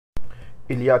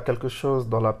Il y a quelque chose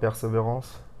dans la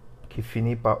persévérance qui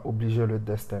finit par obliger le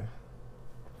destin.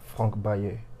 Frank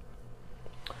Baye.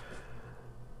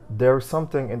 There is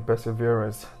something in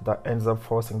perseverance that ends up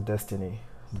forcing destiny.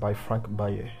 By Frank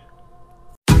Baye.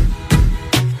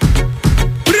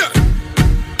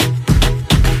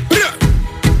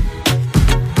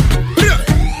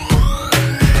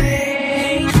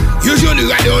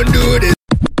 Usually I don't do this.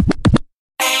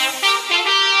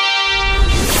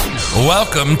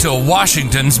 Welcome to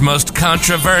Washington's most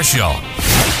controversial,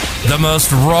 the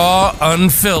most raw,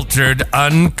 unfiltered,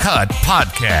 uncut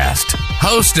podcast.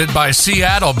 Hosted by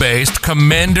Seattle-based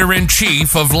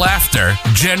Commander-in-Chief of Laughter,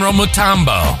 General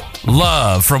Mutombo.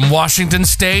 Love from Washington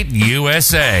State,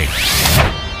 USA.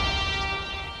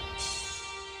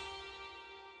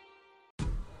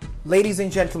 Ladies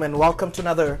and gentlemen, welcome to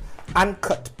another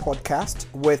Uncut podcast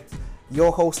with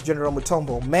your host, General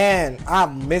Mutombo. Man, I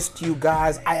missed you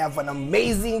guys. I have an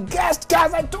amazing guest,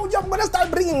 guys. I told you I'm going to start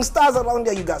bringing stars around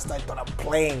here. You guys thought I'm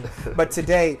playing. But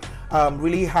today, I'm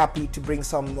really happy to bring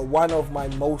one of my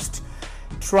most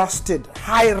trusted,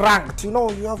 high-ranked. You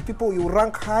know, you have people you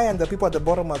rank high and the people at the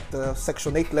bottom at the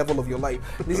Section 8 level of your life.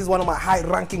 This is one of my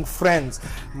high-ranking friends.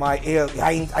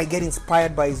 I get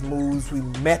inspired by his moves. We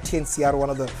met here in Seattle, one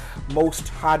of the most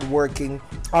hard-working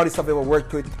artists I've ever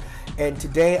worked with. And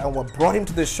today I brought him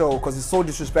to the show because it's so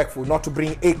disrespectful not to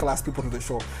bring A-class people to the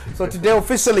show. So today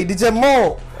officially DJ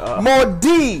Mo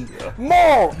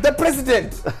the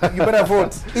president, you better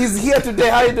vote, is here today.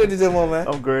 How you doing, DJ Mo, man?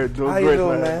 I'm great, doing great,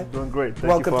 man. Doing great.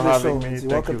 Thank you for having me.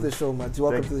 Welcome to the show, man.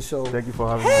 Welcome to the show. Thank you for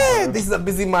having me. Hey, this is a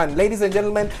busy man. Ladies and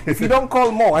gentlemen, if you don't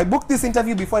call Mo, I booked this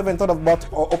interview before I even thought about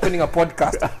opening a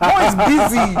podcast. Mo is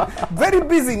busy, very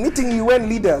busy meeting UN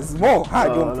leaders. Mo, I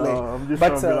don't play. I'm just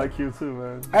trying to be like you too,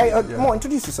 man. Mo,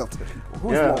 introduce yourself to the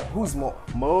people. Who's Mo?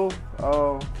 Mo,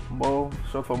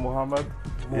 short for Mohammed.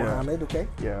 Mohammed, okay.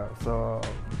 Yeah, so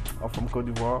I'm from Côte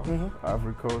d'Ivoire,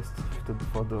 Ivory Coast,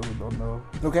 for those who don't know.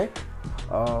 Okay.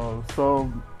 So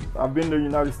I've been in the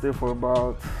United States for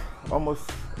about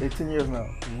almost 18 years now.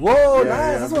 Whoa,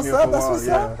 nice. That's what's up.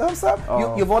 That's what's up.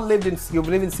 You've lived in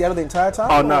Seattle the entire time?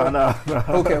 Oh, no.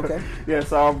 Okay. Yeah,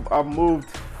 so I moved,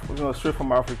 straight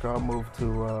from Africa. I moved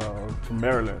to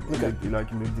Maryland,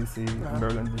 like in the DC,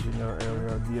 Maryland, Virginia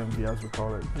area, DMV as we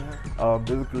call it.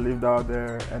 Basically lived out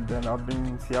there, and then I've been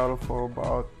in Seattle for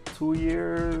about 2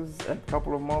 years and a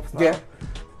couple of months now.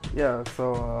 Yeah.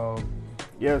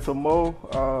 So Mo,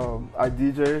 I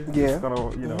DJ. Yeah. Kind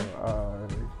of,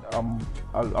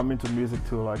 I'm into music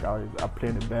too. Like I play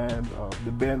in a band.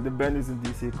 The band is in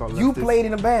DC called. You played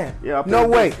in a band? Yeah. I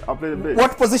played the bass.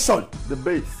 What position? The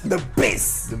bass. The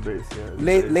bass.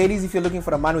 Yeah. Ladies, if you're looking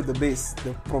for a man with the bass,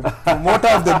 the promoter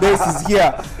of the bass is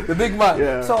here. The big man.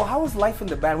 Yeah. So how was life in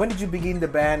the band? When did you begin the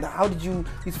band? How did you?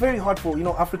 It's very hard for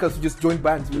Africans to just join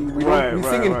bands. We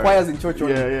sing in choirs in church.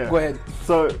 Yeah. Go ahead.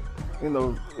 So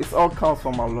it all comes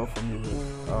from my love for music.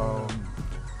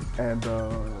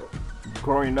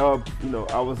 Growing up,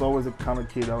 I was always the kind of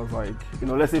kid I was like,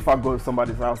 let's say if I go to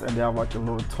somebody's house and they have like a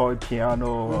little toy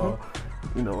piano,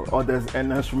 or there's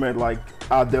an instrument like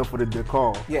out there for the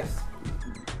decor. Yes.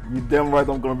 You damn right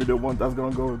I'm gonna be the one that's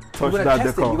gonna go touch that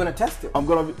decor. You're gonna test it.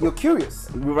 You're curious.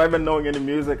 Without even knowing any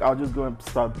music, I'll just go and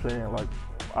start playing. Like,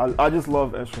 I just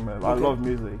love instruments. Okay. I love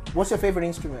music. What's your favorite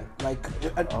instrument? Like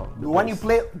the one you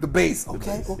play? The bass.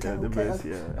 Okay. The bass.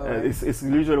 Yeah. Right. It's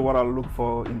usually what I look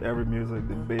for in every music.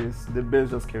 The bass. The bass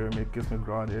just carries me, keeps me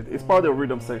grounded. It's part of the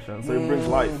rhythm section, so it brings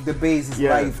life. The bass is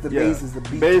life. The bass is the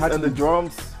beat. Bass and the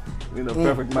drums.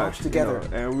 Perfect match together.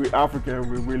 And we African,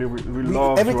 we really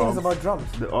love everything drums. is about drums.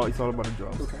 It's all about the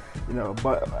drums. Okay.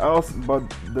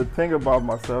 But the thing about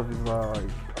myself is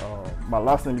my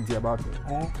last name is Diabate.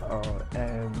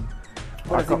 And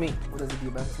what does it mean? What does it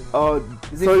Diabate mean?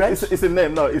 Is it French? It's a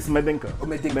name. No, it's Medinka. Oh,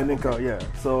 Medinka. Medinka, yeah.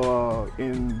 So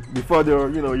before the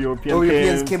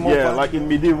Europeans came over. like in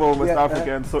medieval West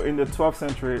Africa. So in the 12th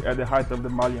century, at the height of the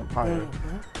Mali Empire,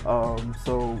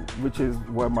 which is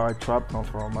where my tribe comes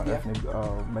from, my ethnic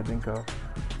Medinka.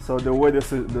 So the way the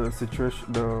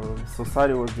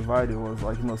society was divided was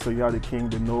like, so you had the king,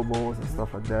 the nobles and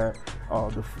stuff like that,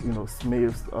 the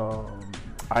smiths,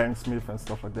 ironsmith and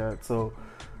stuff like that. So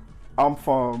I'm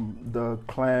from the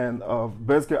clan of,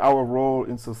 basically our role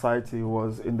in society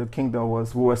in the kingdom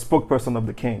was we were spokesperson of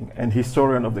the king and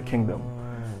historian of the kingdom.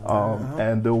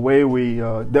 And the way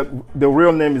the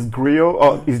real name is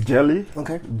griot, is jelly.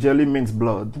 Okay. Jelly means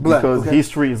blood because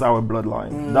history is our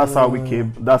bloodline. That's how we keep.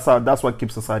 That's what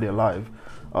keeps society alive.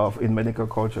 In medical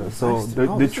culture. So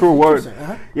the true word,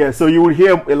 so you will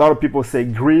hear a lot of people say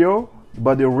griot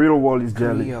but the real world is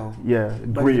jelly. Griot. Yeah,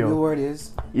 But the real griot. word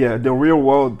is Yeah, the real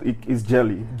world is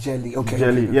jelly. jelly. Okay.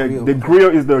 Jelly. Okay, Yeah, griot. the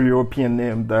griot is the European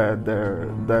name that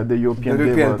the European The gave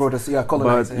European us. brought us, yeah, But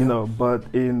colonized. you know, but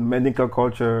in Mandinka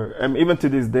culture, and even to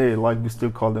this day, like we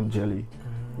still call them jelly.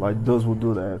 Like those who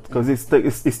do that, because it's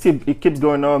still, it keeps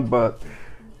going on. But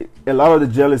a lot of the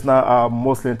jellies now are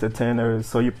mostly entertainers.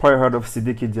 So you probably heard of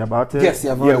Siddiqui Diabate. Yes,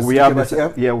 yeah, I've heard of we Siddiqui have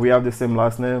Diabate, yeah, we have the same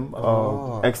last name.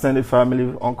 Oh. Extended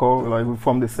family, uncle, like we're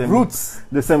from the same Roots.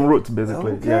 the same roots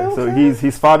basically. Okay, Yeah. So okay.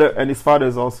 his father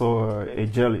is also a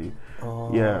jelly.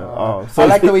 Oh. Yeah. I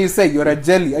like the way you say you're a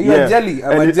jelly. Are you a jelly?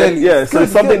 I'm a jelly. Yeah, so Good,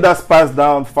 it's something good. that's passed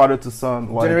down father to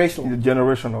son, like Generational.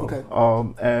 generational.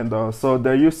 Okay. So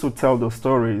they used to tell those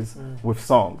stories with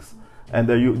songs, and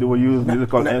they will use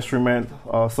musical instruments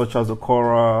such as the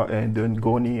kora and the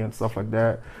ngoni and stuff like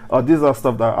that. These are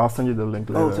stuff that I'll send you the link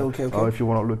later. Okay. If you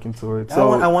want to look into it.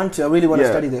 I want to. I really want to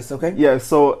yeah. study this. Okay. Yeah,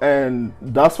 so and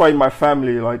that's why in my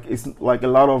family, like it's like a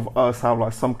lot of us have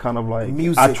like some kind of like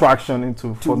Music. attraction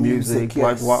for music,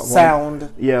 yes. like sound.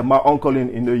 Yeah, my uncle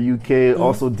in the UK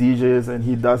also DJs and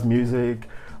he does music.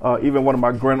 Even one of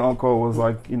my grand uncle was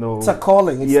like, you know, It's a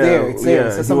calling. It's yeah, there. It's there.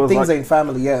 yeah, So he some was things like- are in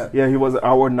family. Yeah. yeah, he was an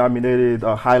award nominated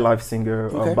high life singer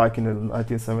Okay. back in the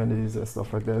 1970s and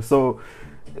stuff like that. So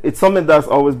it's something that's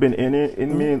always been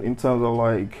in me in terms of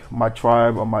like my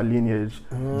tribe or my lineage.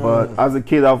 But as a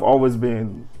kid, I've always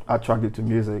been attracted to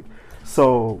music.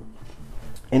 So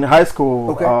in high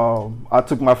school, I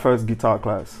took my first guitar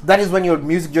class. That is when your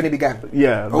music journey began.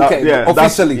 Yeah. Okay, that's-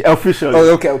 officially. Officially.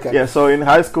 Oh, okay. Yeah. So in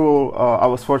high school, I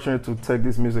was fortunate to take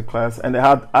this music class, and they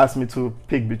had asked me to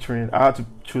pick between. I had to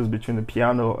choose between the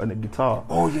piano and the guitar.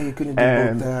 Oh yeah, you couldn't do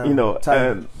And both. you know,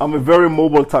 and I'm a very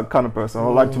mobile kind of person. I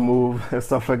like to move and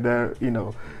stuff like that. You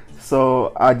know,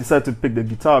 so I decided to pick the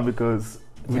guitar because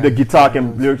with the guitar I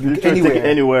can literally take it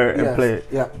anywhere and Yes. play it.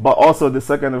 Yeah. But also the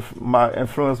second of my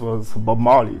influence was Bob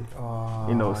Marley.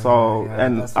 You know, so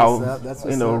and that's I what's was, up, that's you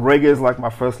what's know, up. reggae is like my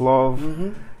first love.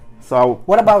 So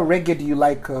What about reggae? Do you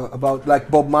like about like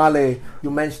Bob Marley? You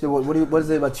mentioned what is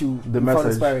it about you? the you found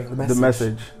message,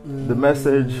 inspiring? the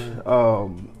message,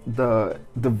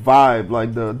 the vibe,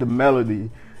 like the melody,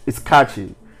 it's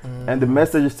catchy, and the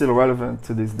message is still relevant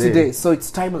to this day. Today, so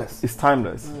it's timeless. It's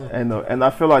timeless, and I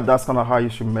feel like that's kind of how you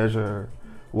should measure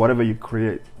whatever you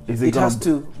create. Is It gonna has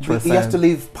to. It has to transcend?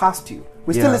 live past you.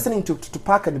 We're still Yeah. listening to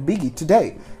Tupac and Biggie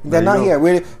today. They're There you not go. here.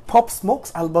 Where Pop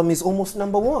Smoke's album is almost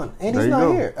 _1, and There he's you not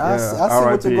go. here. I Yeah, see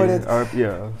what you're going to. RIP,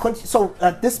 yeah. So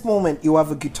at this moment, you have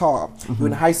a guitar. You're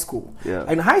in high school. Yeah.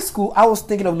 In high school, I was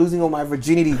thinking of losing all my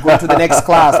virginity, going to the next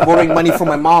class, borrowing money from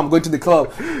my mom, going to the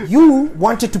club. You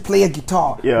wanted to play a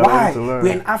guitar. Yeah, I Why? wanted to learn.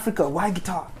 We're in Africa. Why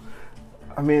guitar?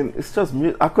 I mean, it's just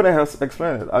I couldn't have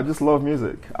explained it. I just love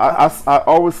music. I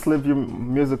always sleep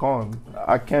music on.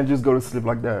 I can't just go to sleep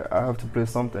like that. I have to play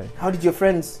something. How did your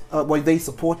friends, were they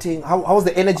supporting? How was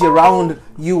the energy around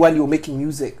you while you were making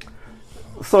music?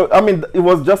 So I mean, it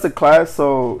was just a class,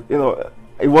 so you know,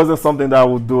 it wasn't something that I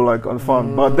would do like on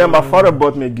fun. But then my father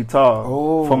bought me a guitar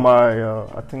for my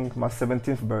I think my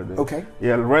 17th birthday. Okay.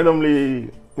 Yeah, randomly,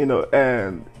 you know,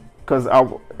 and because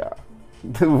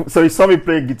so he saw me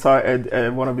play guitar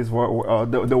at one of his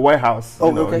the warehouse. Oh,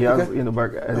 you know, okay, he has, okay. you know,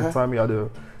 back at the time he had a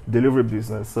delivery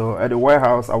business. So at the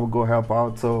warehouse, I would go help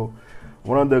out. So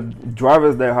one of the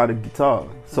drivers there had a guitar.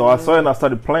 So I saw it and I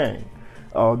started playing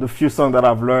the few songs that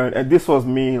I've learned. And this was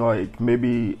me like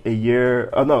maybe a year,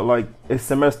 like a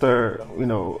semester, you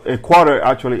know, a quarter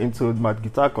actually into my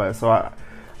guitar class. So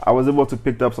I was able to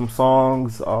pick up some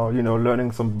songs, you know,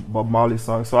 learning some Bob Marley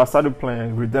songs. So I started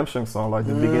playing Redemption song, like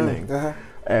the beginning.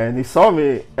 And he saw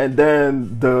me, and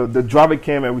then the driver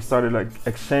came and we started like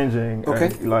exchanging. Okay.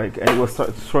 And he was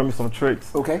showing me some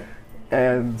tricks. Okay.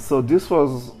 And so this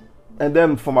was, and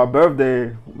then for my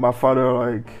birthday, my father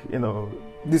like, you know,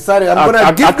 Decided I'm gonna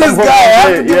I give come this home guy. I have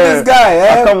one to day, give yeah. this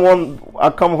guy. I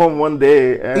come home one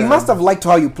day. And He must have liked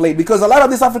how you played, because a lot of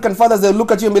these African fathers, they'll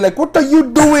look at you and be like, "What are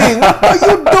you doing? What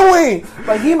are you doing?"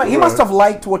 But he must have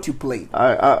liked what you played.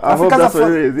 I hope Africans that's are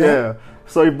what it is. fun- Yeah.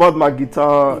 So he bought my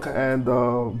guitar, Okay. and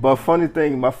but funny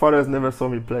thing, my father has never saw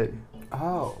me play.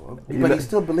 Oh, but he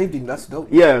still believed in you. That's dope.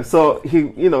 Yeah. So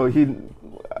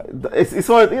it's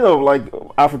what, you know, like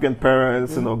African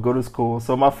parents, you know, go to school.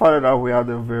 So my father and I, we had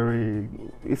a very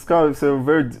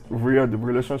real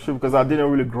relationship, because I didn't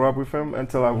really grow up with him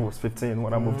until I was 15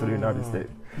 when I moved to the United States.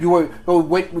 You were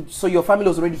so your family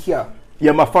was already here.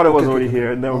 Yeah, my father was Okay, already okay.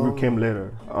 here, and then we came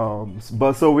later.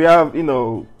 But so we have, you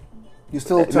know, You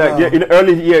still like, in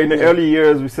the early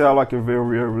years, we still have like a very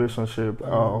real relationship.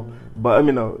 But I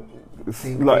mean, it's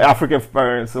Same like thing. African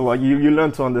parents, so like you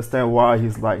learn to understand why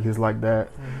he's like that.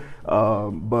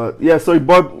 But yeah, so he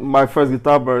bought my first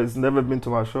guitar, but he's never been to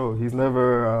my show. He's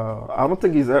never, I don't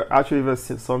think he's actually ever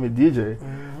saw me DJ.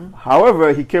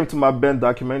 However, he came to my band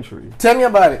documentary. Tell me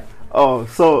about it. Oh,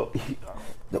 so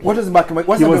What is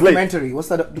what's the documentary? What's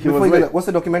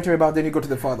the documentary about? Then you go to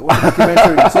the father. What's the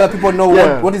documentary? So that people know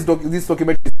what is this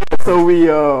documentary. So we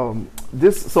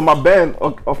so my band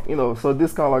so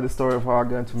this kind of like the story of how I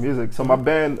got into music. So my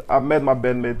band, I met my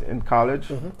bandmate in college.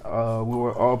 We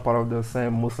were all part of the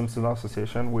same Muslim Student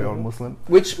Association. We're all Muslim.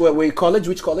 Which college?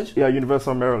 Which college? Yeah,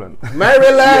 University of Maryland.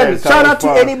 Maryland. Shout out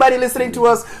to anybody listening to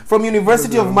us from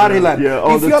University of Maryland.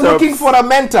 Yeah, if you're looking for a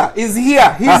mentor, he's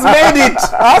here. He's made it.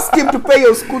 Ask him to pay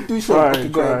your school tuition.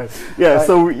 Right. Yeah.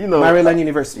 So Maryland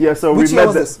University. Yeah. So which we year met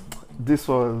was this? This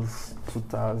was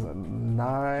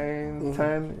 2009,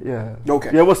 10. Yeah. Okay.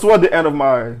 Yeah, it was toward the end of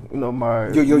my,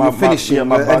 You're finishing.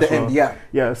 My at the end. Yeah.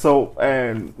 Yeah. So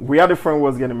and we had a friend who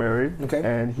was getting married. Okay.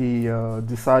 And he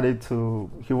decided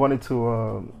he wanted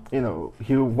to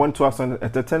he wanted to have some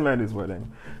entertainment at his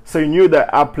wedding. So he knew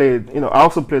that I played. I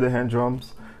also played the hand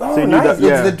drums. Oh, so he nice. knew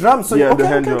that, the drums. So the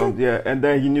hand drums. Yeah, and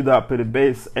then he knew that I played the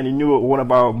bass, and he knew one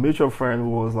of our mutual friend who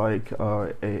was like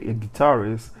a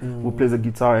guitarist who plays the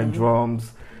guitar and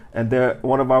drums, and then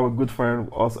one of our good friends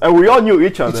also, and we all knew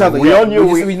each other. We all knew.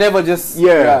 We never just.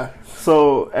 Yeah.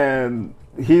 So and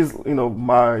he's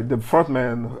the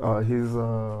frontman. He's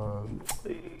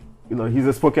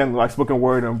a spoken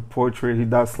word and poetry. He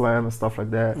does slam and stuff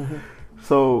like that.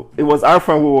 So it was our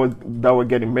friend that were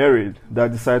getting married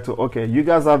that decided to, okay, you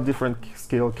guys have different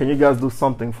skill. Can you guys do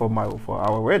something for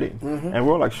our wedding? And we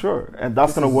were like, sure. And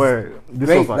that's kind of where this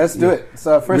was like. Let's do it.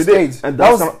 So first stage. And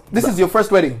this is your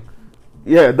first wedding.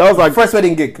 Yeah, that was like first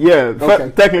wedding gig. Yeah,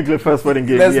 technically first wedding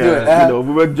gig. Let's do it.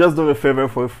 We were just doing a favor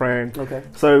for a friend. Okay.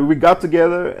 So we got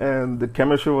together and the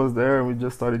chemistry was there, and we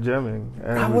just started jamming.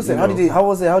 And how was it?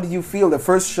 How did you feel? The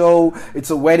first show,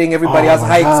 it's a wedding. Everybody has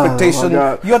high expectation.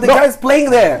 You are the guys playing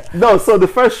there. No, so the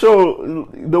first show,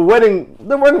 the wedding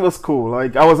was cool.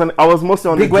 Like I was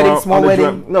mostly on big the wedding, small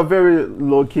wedding. No, very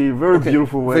low key, very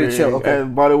beautiful wedding. Very chill. Okay.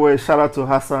 And by the way, shout out to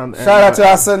Hassan.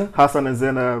 Hassan and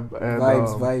Zainab. And,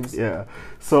 vibes. Yeah.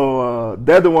 So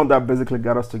they're the one that basically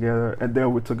got us together, and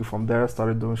then we took it from there.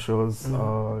 Started doing shows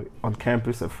on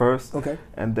campus at first,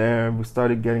 and then we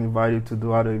started getting invited to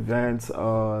do other events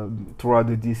throughout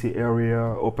the DC area,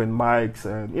 open mics,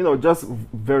 and just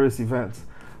various events.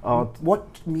 What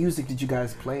music did you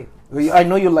guys play? I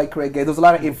know you like reggae. There's a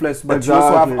lot of influence, but you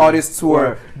also have artists who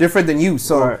are different than you.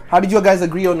 So how did you guys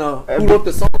agree on who wrote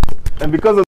the song? And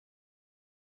because of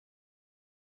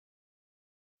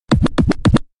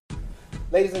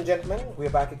Ladies and gentlemen, we're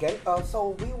back again.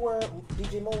 So we were,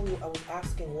 DJ Mo, I was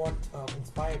asking what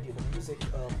inspired you, the music,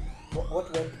 what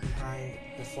went behind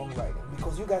the songwriting?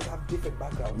 Because you guys have different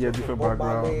backgrounds. Yeah, different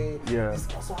backgrounds. Yeah.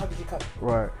 So how did you cut?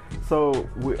 Right. So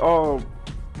we all,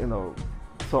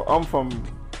 so I'm from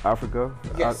Africa,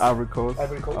 Ivory Coast.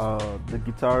 The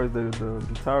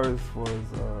guitarist was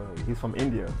he's from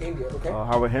India. Okay.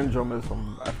 Our hand drummer is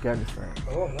from Afghanistan.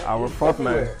 Oh, nice.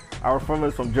 Our frontman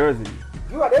is from Jersey.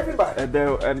 You had everybody. And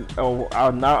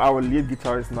now our lead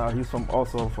guitarist he's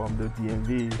also from the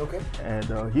DMV. Okay.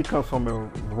 And he comes from a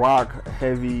rock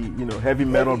heavy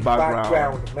metal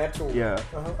background. Metal. Yeah.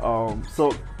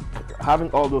 So having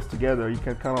all those together, you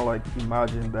can kind of like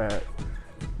imagine that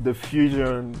the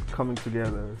fusion coming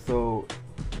together. So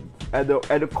at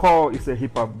the core, it's a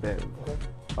hip hop band. Okay.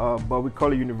 But we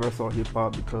call it universal hip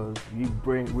hop because we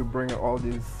bring all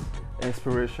this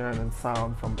inspiration and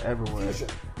sound from everywhere. Fusion.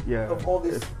 Yeah. Of all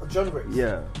these genres.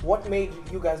 Yeah. What made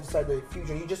you guys decide the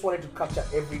fusion? You just wanted to capture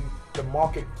the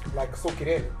market, like soak it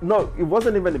in? No, it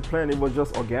wasn't even a plan. It was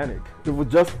just organic. It was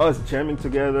just us jamming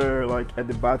together, like at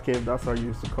the Bat Cave. That's how I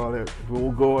used to call it. We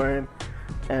will go in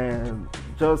and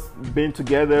just being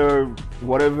together.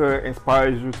 Whatever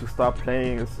inspires you to start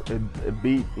playing a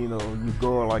beat, you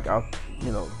go like out,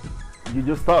 you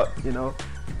just start,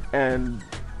 and.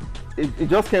 It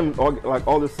just came like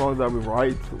all the songs that we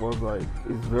write was like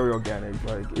it's very organic.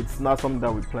 Like it's not something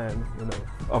that we plan.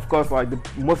 Of course, like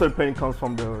most of the planning comes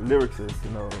from the lyricist.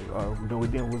 We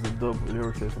didn't was a dope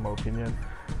lyricist in my opinion.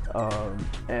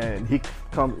 And he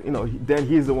comes. Then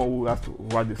he's the one who has to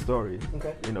write the story.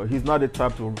 Okay. He's not the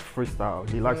type to freestyle.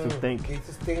 He likes to think.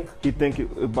 He think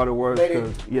about the words.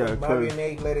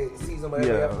 Marinate, let it season.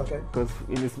 Okay. Because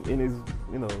in his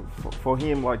for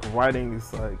him like writing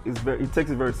is like he takes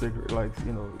it very serious. Like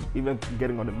even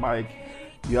getting on the mic,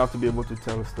 you have to be able to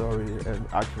tell a story and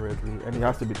accurately, and it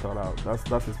has to be thought out.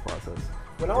 That's his process.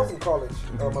 When I was in college,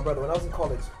 my brother, when I was in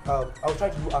college, I was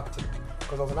trying to do acting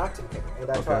because I was an acting kid, and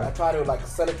I tried to like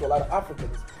sell it to a lot of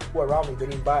Africans. people around me, they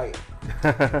didn't buy it.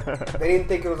 They didn't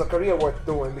think it was a career worth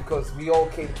doing because we all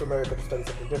came to America to study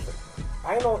something different.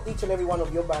 I know each and every one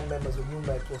of your band members when you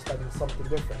met was studying something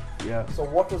different. Yeah. So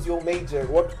what was your major?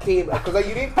 What came? Because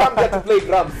you didn't come there to play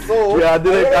drums. So yeah, I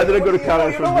didn't go to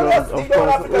college for drums. Of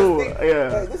course.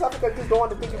 Yeah. These African kids don't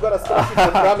want to think you got a scholarship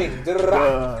for drumming.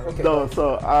 Okay. No,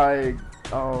 so I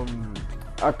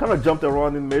kind of jumped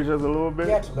around in majors a little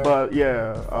bit, but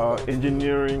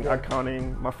engineering,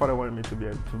 accounting. My father wanted me to be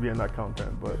an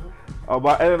accountant, but I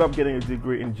ended up getting a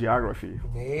degree in geography.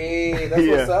 Hey, that's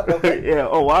what's up. Okay. Yeah.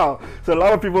 Oh wow. So a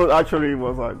lot of people actually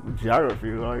was like,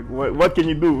 geography. Like, what can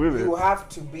you do with it? You have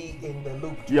to be in the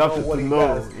loop to know what it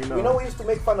does. You know, we used to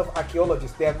make fun of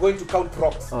archaeologists. They are going to count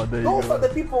rocks. Oh, those are the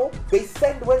people they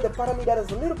send when the pyramid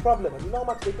has a little problem, and you know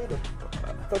how much they pay them?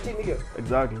 13 million.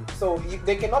 Exactly. So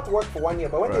they cannot work for 1 year,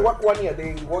 but when they work 1 year,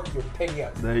 they work your 10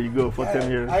 years. There you go, for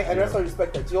 10 years. I also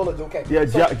respect that. Geology, okay. Yeah,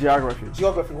 so, geography.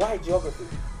 Geography. Why geography?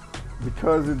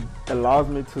 Because it allows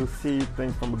me to see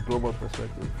things from a global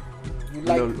perspective. You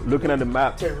like looking at the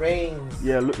maps. Terrains.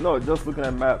 Yeah, just looking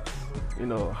at maps. You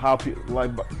know, how people, like,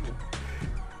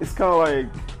 it's kind of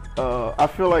like, I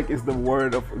feel like it's the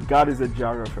word of, God is a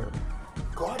geographer.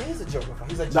 God is a geographer.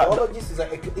 He's a geologist.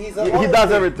 He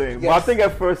does everything. Yes. But I think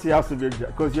at first he has to be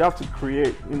because you have to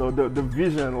create, the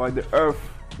vision, like the earth.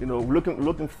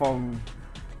 Looking from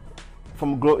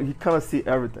globe, you kind of see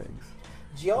everything.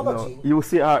 Geology. You will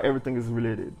see how everything is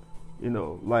related.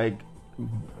 Like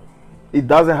it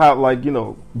doesn't have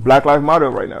Black Lives Matter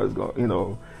right now is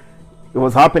going. It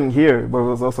was happening here, but it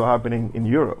was also happening in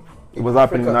Europe. It was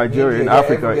happening in Nigeria, in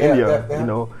Africa, India.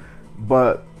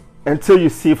 But until you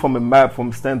see from a map,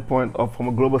 from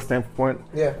a global standpoint,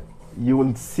 you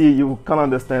will kind of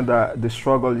understand that the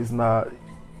struggle is not,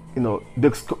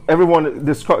 everyone.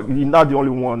 You're not the only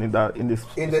one in the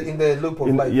loop of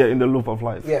life. Yeah, in the loop of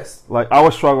life. Yes. Like our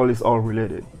struggle is all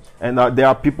related, and there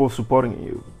are people supporting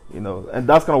you. And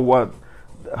that's kind of what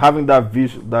having that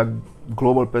vision, that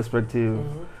global perspective.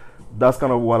 Mm-hmm. That's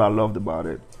kind of what I loved about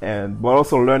it, but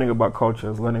also learning about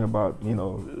cultures, learning about the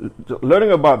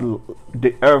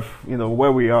earth,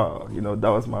 where we are. That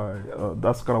was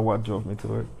that's kind of what drove me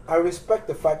to it. I respect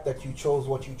the fact that you chose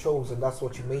what you chose, and that's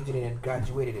what you majored in and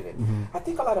graduated in it. Mm-hmm. I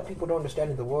think a lot of people don't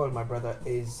understand in the world, my brother,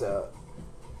 is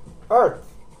Earth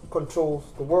controls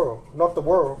the world, not the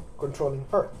world controlling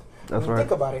Earth. That's right.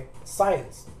 Think about it: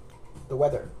 science, the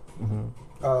weather,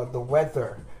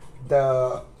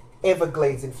 the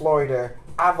Everglades in Florida,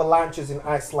 avalanches in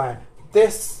Iceland.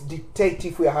 This dictates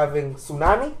if we are having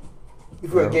tsunami,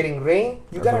 if we are getting rain.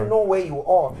 You gotta know where you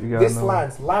are.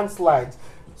 Landslides,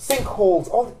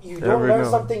 sinkholes. You don't learn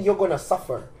something, you're gonna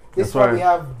suffer. This is why we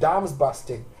have dams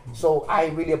busting. So I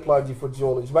really applaud you for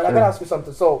geology. But I gotta ask you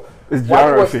something. So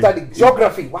while you were studying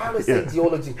geography, why am I saying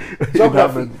geology?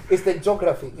 Geography. It's the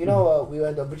geography. We were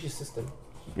in the British system.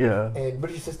 Yeah. And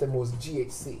British system was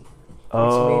GHC.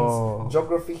 Which means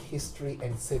Geography, History,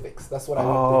 and Civics. That's what I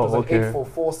went through. It was an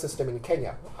 844 system in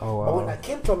Kenya. Oh, wow. But when I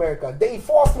came to America, they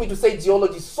forced me to say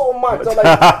geology so much. So they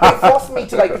forced me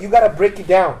to you gotta break it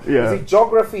down. Yeah. Is it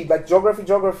geography? Like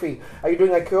geography. Are you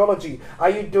doing archaeology? Are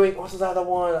you doing what's the other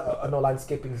one? No,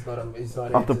 landscaping is not.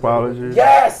 Anthropology.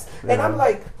 Yes. Yeah. And I'm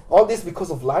like, all this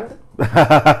because of land.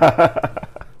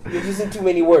 You're using too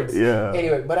many words. Yeah.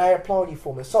 Anyway, but I applaud you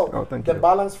for me. So the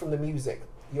balance from the music.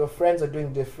 Your friends are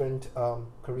doing different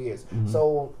careers. Mm-hmm.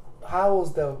 So,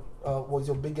 what was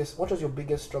your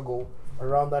biggest struggle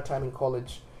around that time in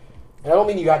college? And I don't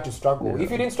mean you had to struggle. Yeah. If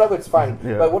you didn't struggle, it's fine.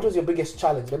 Yeah. But what was your biggest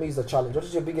challenge? Let me use the challenge. What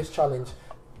was your biggest challenge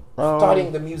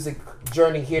starting the music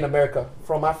journey here in America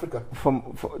from Africa?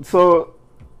 So,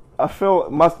 I feel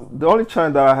the only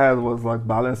challenge that I had was like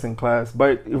balancing class,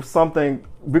 but it was something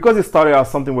because it started as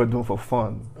something we're doing for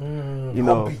fun.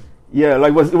 Hobby. Yeah,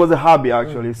 it was a hobby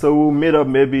actually. So we'll meet up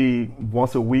maybe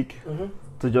once a week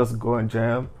to just go and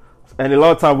jam, and a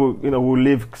lot of time we'll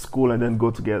leave school and then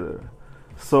go together.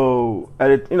 So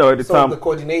at the time the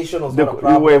coordination was not a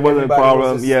problem. It wasn't a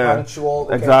problem. Punctual,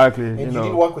 okay. Exactly. And you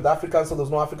didn't work with Africans, so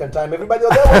there's no African time. Everybody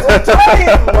was there was on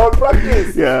time, on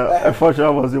practice. Yeah,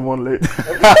 unfortunately, I was the one late.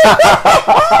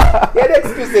 Yeah, the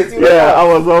excuses. I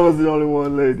was always the only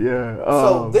one late. Yeah.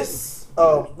 So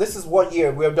this is what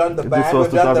year we have done the band.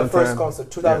 We've done the first concert,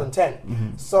 2010. Yeah.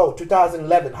 Mm-hmm. So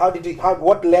 2011,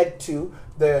 what led to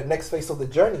the next phase of the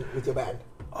journey with your band?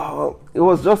 It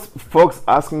was just folks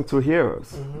asking to hear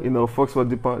us. Folks were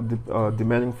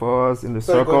demanding for us in the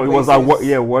circle. It was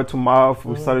word to mouth.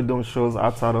 We started doing shows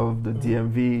outside of the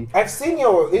DMV. I've seen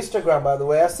your Instagram, by the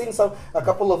way. I've seen a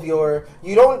couple of your.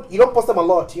 You don't post them a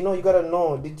lot. You gotta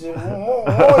know. Mo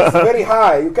is very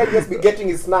high. You can't just be getting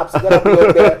his snaps. You gotta be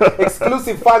on the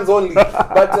exclusive fans only.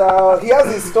 But he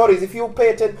has his stories. If you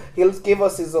pay attention, he'll give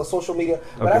us his social media.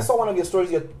 But I saw one of your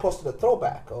stories. You posted a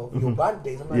throwback of your band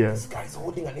days. I'm like, this guy's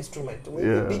holding an instrument. The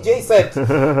DJ said,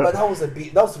 but that was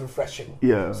refreshing.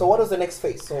 Yeah. So what was the next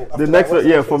phase? So the next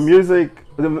for music,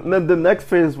 the next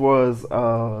phase was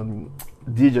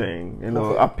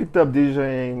DJing. I picked up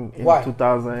DJing in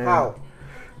 2000. How?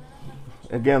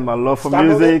 Again, my love for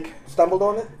music. Stumbled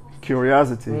on it?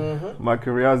 Curiosity. My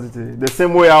curiosity. The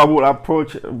same way I would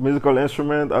approach a musical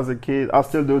instrument as a kid, I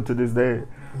still do it to this day.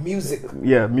 Music.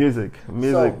 Yeah, music.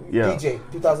 So, DJ,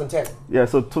 2010. Yeah,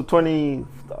 so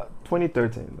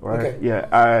 2013, right? Okay.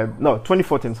 Yeah,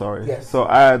 2014, sorry. Yes. So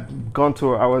I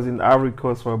was in Ivory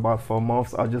Coast for about 4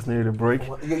 months. I just needed a break.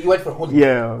 You went for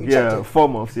holiday? Yeah, 4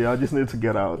 months. Yeah, I just needed to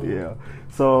get out. Yeah.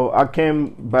 So I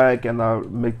came back and I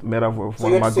met up with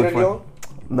one of my good friends.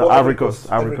 No, Ivory Coast.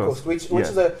 Which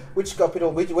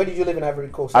capital? Where did you live in Ivory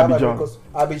Coast?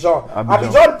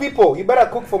 Abidjan, people. You better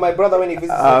cook for my brother when he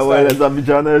visits. Ouais, les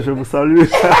Abidjanais, je vous salue.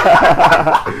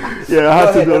 Yeah, I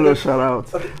had to do a little shout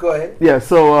out. Okay, go ahead. Yeah,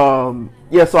 so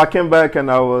I came back and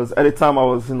I was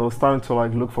starting to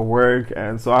like look for work,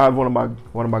 and so I had one of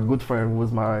my good friends who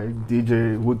was my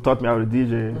DJ who taught me how to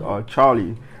DJ,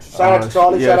 Charlie. Shout out to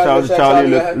Charlie. Shout out to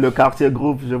Charlie, le quartier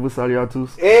groupe, je vous salue à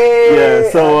tous. Hey,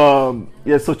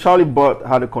 so Charlie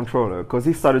had a controller because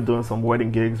he started doing some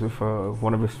wedding gigs with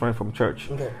one of his friends from church.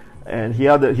 Okay. And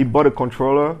he bought a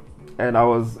controller, and I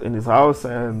was in his house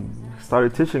and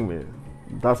started teaching me.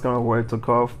 That's kind of where it took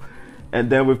off. And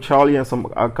then with Charlie and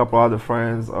a couple other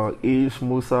friends, Ish,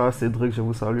 Moussa, Cédric, je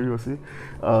vous salue aussi.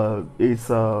 We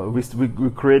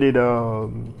created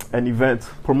an event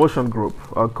promotion group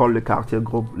called Le Quartier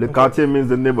Group. Le Quartier means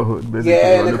the neighborhood, basically.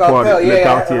 Yeah, the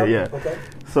quartier, yeah. Okay.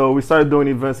 So we started doing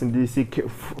events in DC,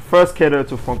 first catered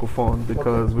to Francophone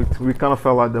because we kind of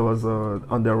felt like there was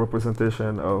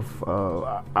underrepresentation of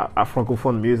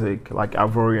Francophone music, like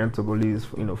Ivory and Togolese,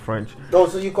 French. Oh,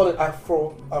 so you call it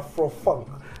Afro funk?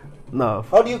 No.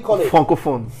 How do you call it?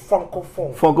 Francophone.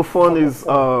 Francophone is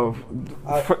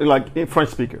like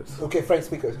French speakers. Okay, French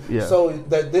speakers. Yeah. So in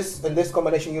this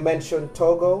combination, you mentioned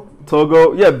Togo,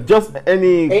 yeah, just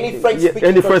any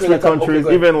French-speaking countries,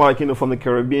 okay, even like from the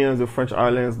Caribbean, the French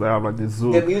islands, they have like the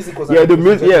zoo. The music was the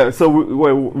music. Yeah, so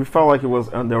we felt like it was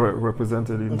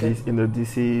underrepresented in the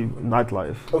DC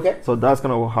nightlife. Okay. So that's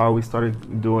kind of how we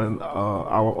started doing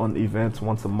our own events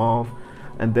once a month.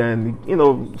 And then, you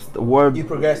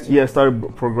progressed. Yeah,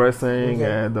 started progressing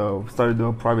and started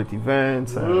doing private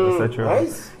events and etc.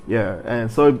 Nice. Yeah,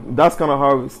 and so that's kind of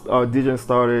how DJing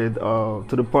started.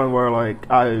 To the point where like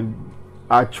I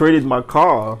traded my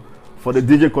car for the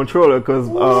DJ controller because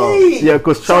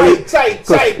Charlie,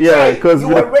 because you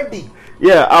were ready.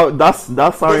 Yeah, that's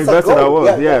how invested I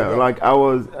was. Yeah, like I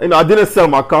was, I didn't sell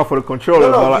my car for the controller,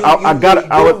 but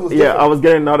I was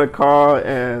getting another car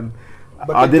and.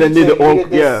 But I didn't need the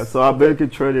old, so I basically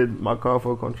traded my car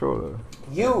for a controller.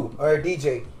 You are a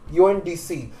DJ. You're in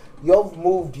DC. You have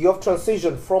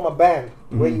transitioned from a band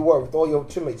where you were with all your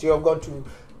teammates. You have gone to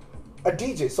a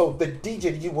DJ. So the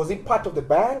DJ, was it part of the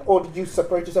band, or did you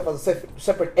separate yourself as a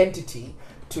separate entity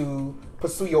to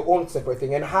pursue your own separate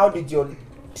thing? And how did your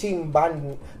team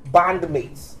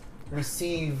bandmates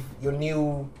receive your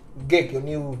new gig, your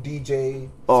new DJ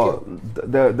skill?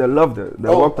 They loved it. They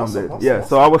worked on it. Awesome.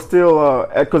 So I was still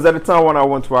because at the time when I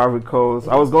went to Ivory Coast,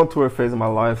 I was going through a phase in my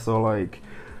life. So like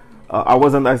I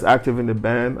wasn't as active in the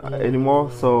band anymore.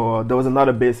 So there was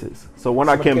another bassist. So when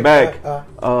I came back,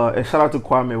 and shout out to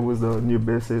Kwame, who was the new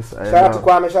bassist. Shout out to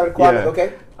Kwame.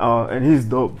 Okay. And he's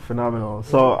dope, phenomenal.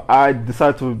 So I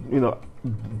decided to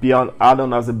be on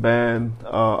add-on as a band,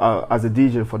 as a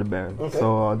DJ for the band. Okay.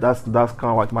 So that's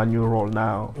kind of like my new role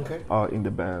now in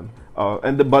the band.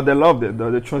 But they loved it.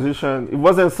 The transition, it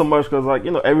wasn't so much because like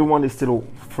everyone is still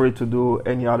free to do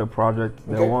any other project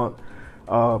they want.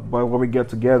 But when we get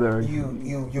together,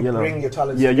 you bring your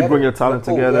talent. Yeah, you bring your talent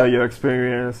together, your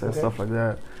experience and stuff like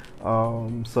that.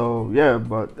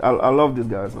 But I love these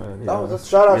guys, man.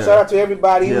 Shout out to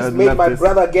everybody who's made my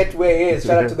brother get where he is.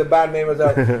 Shout out to the band members.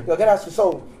 The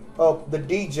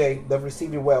DJ, they've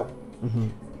received it well.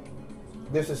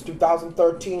 This is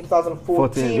 2013,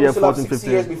 2014. We still have 6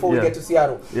 years before we get to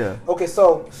Seattle. Yeah. Okay,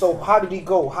 so how did he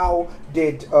go? How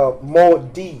did Mo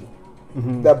D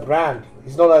the brand.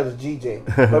 He's known as DJ,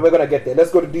 but we're gonna get there. Let's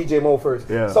go to DJ Mo first.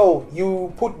 Yeah. So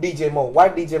you put DJ Mo. Why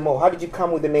DJ Mo? How did you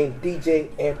come with the name DJ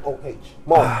MOH?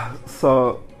 Mo.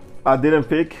 So I didn't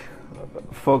pick.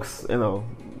 Folks,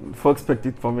 folks picked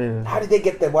it for me. How did they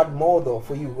get the word Mo though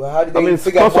for you? How did they it's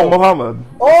figure come out from Mo? Muhammad.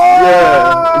 Oh,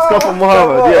 yeah, it's come from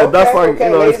Muhammad. Yeah, that's like okay,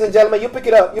 ladies and gentlemen, you pick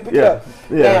it up. You pick it up.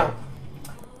 Yeah. Now,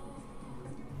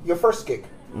 your first gig.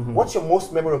 What's your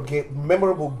most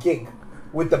memorable gig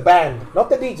with the band, not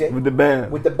the DJ? With the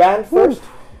band. With the band first.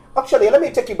 Actually, let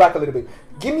me take you back a little bit.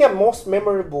 Give me a most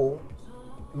memorable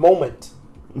moment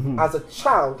as a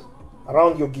child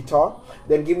around your guitar.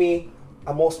 Then give me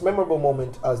a most memorable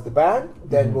moment as the band.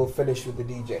 Then we'll finish with the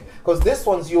DJ. Because this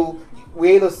one's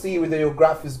we're able to see whether your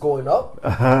graph is going up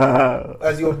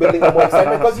as you're building up more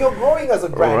excitement. Because you're growing as a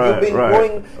brand. Right, You've been right,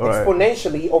 growing right.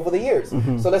 exponentially over the years.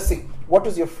 So let's see. What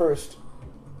was your first?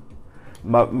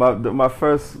 My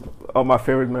first or my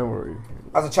favorite memory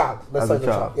As a child. Let's As a say as a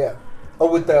child. child. Yeah.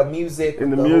 Or with the music. in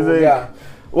the whole- music. yeah.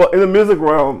 Well, in the music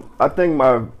realm, I think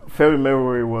my favorite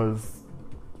memory was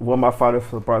when my father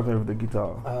surprised me with the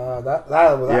guitar. I'm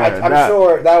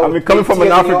sure that was. I mean, coming from an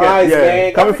tears in your African, eyes,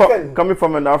 man. coming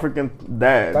from an African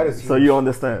dad, That is so huge. you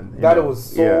understand. That was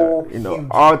so huge.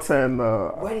 Arts and.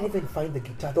 Where did you even find the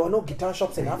guitar? There are no guitar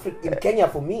shops in Kenya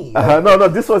for me. No,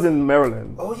 this was in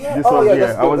Maryland. Oh, yeah? This Oh, was, yeah,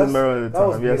 that's I was good. in Maryland at That the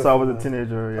was time. Yeah, so I was a beautiful, man.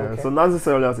 teenager. Yeah, Okay. so not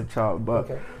necessarily as a child, but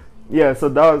Okay. yeah. So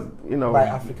that was By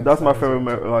African that's my standards,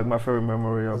 favorite my favorite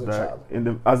memory As of a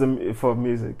that child. for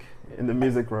music in the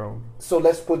music realm. So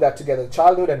let's put that together.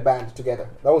 Childhood and band together.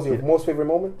 That was your Yeah. most favorite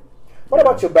moment? What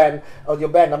about your band? I'm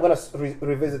going to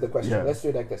revisit the question. Yeah. Let's do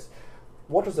it like this.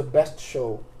 What was the best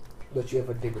show that you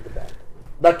ever did with the band?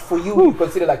 That for you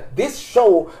consider like this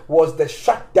show was the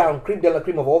shutdown, cream de la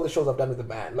cream of all the shows I've done with the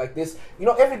band. Like this,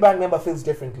 every band member feels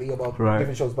differently about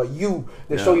different shows. But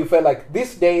the show you felt like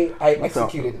this day I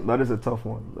executed. That is a tough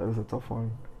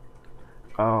one.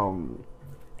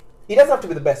 It doesn't have to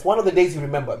be the best. One of the days you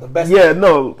remember, the best. Yeah,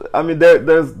 no. I mean,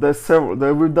 there's several.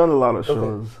 We've done a lot of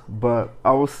shows, but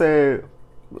I would say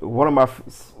one of my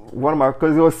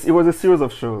because it was a series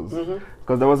of shows.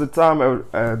 Because there was a time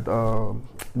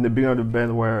in the beginning of the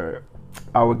band where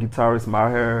our guitarist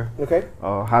Maher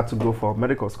had to go for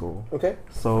medical school. Okay.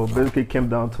 So basically, it came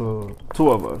down to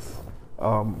two of us,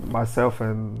 myself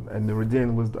and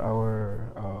Nuruddin was our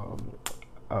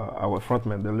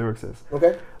frontman, the lyricist.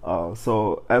 Okay.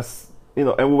 So as and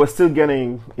we were still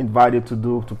getting invited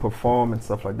to perform and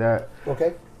stuff like that.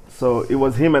 Okay. So it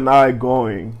was him and I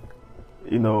going,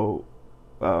 to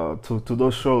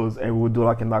those shows, and we would do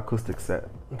like an acoustic set.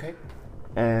 Okay.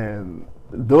 And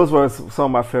those were some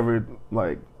of my favorite.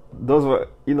 Like those were,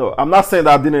 I'm not saying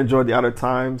that I didn't enjoy the other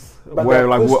times but where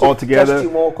like we're all together. You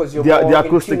more 'cause you're the more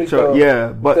acoustic in tune show,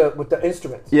 with the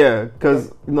instruments. Yeah,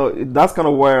 because that's kind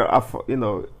of where I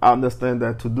understand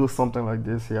that to do something like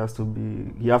this, you have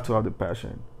to have the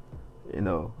passion,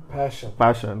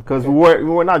 passion. Because we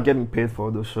were not getting paid for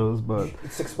those shows, but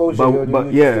it's exposure. But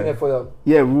we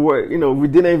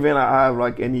didn't even have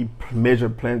like any major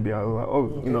plans behind. Like,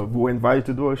 we were invited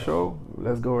to do a show.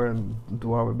 Let's go and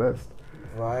do our best.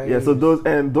 Right. Yeah. So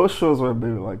those shows were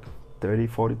maybe like 30,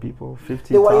 40 people,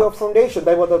 50. They were your tops. foundation.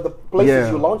 They were the places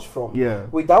you launched from. Yeah.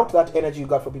 Without that energy you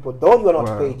got from people, though you were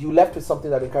not paid, you left with something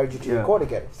that encouraged you to record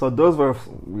again. So those were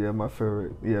my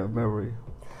favorite memory.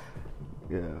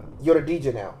 Yeah. You're a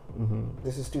DJ now.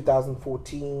 This is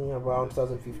 2014, around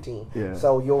 2015. Yeah.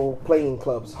 So you're playing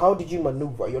clubs. How did you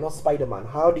maneuver? You're not Spider-Man.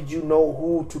 How did you know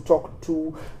who to talk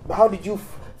to? How did you...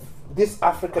 This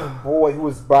African boy who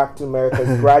was back to America,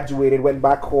 has graduated, went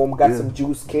back home, got some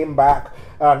juice, came back.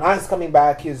 Now he's coming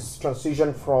back. He's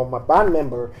transitioned from a band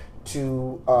member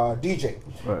to DJ.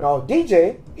 Right. Now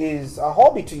DJ is a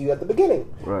hobby to you at the beginning.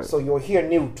 Right. So you're here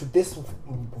new to this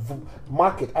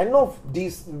market. I know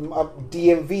these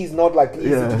DMV is not like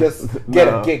easy to just get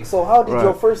a gig. So how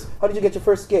did you get your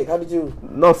first gig? How did you?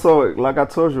 No, so like I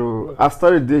told you, I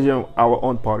started DJing our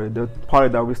own party, the party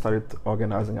that we started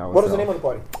organizing ourselves. What was the name of the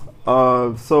party?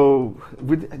 So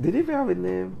did it even have a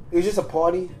name? It was just a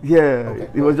party. Yeah,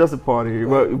 it was just a party,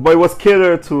 but it was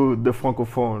catered to the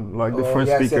francophone, like the French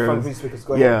speakers. French speakers.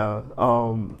 Go ahead.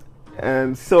 Yeah,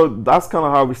 and so that's kind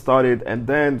of how we started, and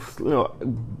then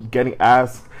getting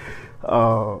asked.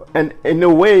 And in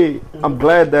a way, I'm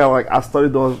glad that like I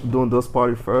started doing those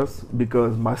parties first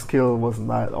because my skill was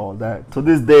not all that. To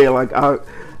this day, like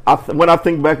when I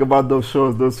think back about those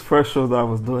shows, those first shows that I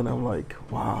was doing, I'm like,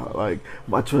 wow, like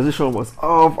my transition was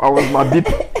off. I was my deep,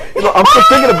 I'm still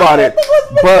thinking about it,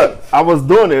 but I was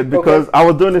doing it because I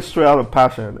was doing it straight out of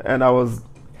passion, and I was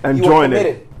enjoying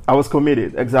it. I was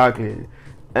committed, exactly.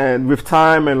 and with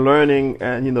time and learning,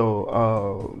 and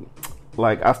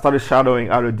like I started shadowing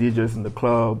other DJs in the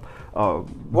club.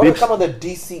 What are some of the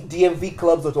DMV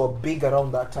clubs that were big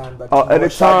around that time? That at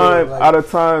the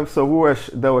time, so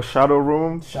there was Shadow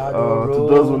Room. To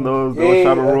those who know, there was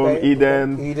Shadow Room,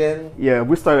 Eden. Yeah,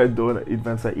 we started doing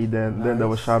events at Eden. Nice. Then there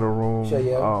was Shadow Room.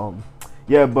 Sure,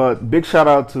 yeah. But big shout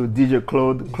out to DJ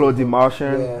Claude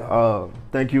Martian. Yeah.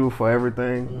 Thank you for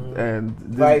everything. And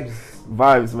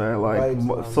vibes, man. Like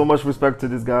so much respect to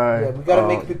this guy. Yeah, we gotta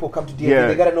make people come to DMV. Yeah,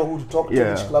 they gotta know who to talk to,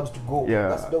 which clubs to go. Yeah,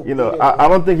 that's dope. I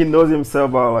don't think he knows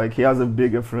himself, but like he has a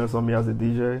big influence on me as a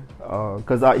DJ.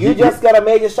 You just got a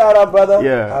major shout out, brother.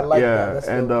 Yeah, I like that. That's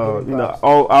and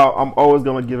I'm always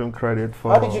gonna give him credit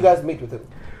for. How did you guys meet with him?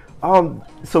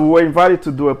 So we were invited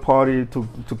to do a party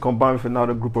to combine with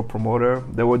another group of promoter.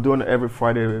 They were doing it every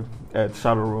Friday at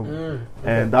Shadow Room,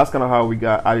 and that's kind of how we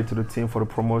got added to the team for the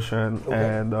promotion.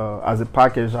 And as a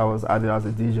package, I was added as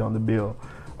a DJ on the bill.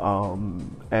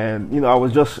 And I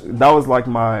was that was like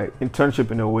my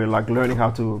internship in a way, like learning how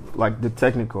to like the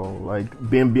technical, like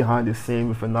being behind the scene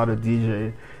with another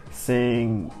DJ,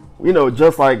 seeing.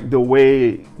 Just like the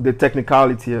way the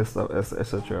technicality and stuff,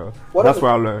 etc. That's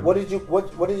where I learned. What was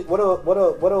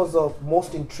the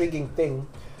most intriguing thing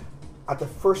at the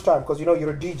first time? Because you're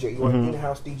a DJ, you're an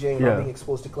in-house DJ, and you're being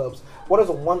exposed to clubs. What is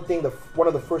the one thing one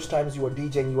of the first times you were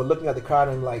DJing, you were looking at the crowd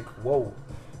and like, whoa,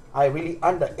 I really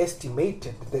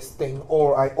underestimated this thing,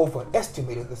 or I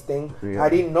overestimated this thing. Yeah. I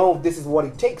didn't know this is what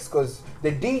it takes, because the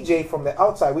DJ from the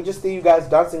outside, we just see you guys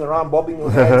dancing around, bobbing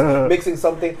your heads, mixing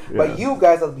something, but you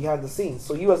guys are behind the scenes.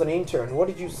 So you as an intern, what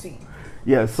did you see?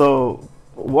 Yeah, so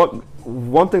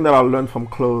one thing that I learned from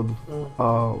Claude,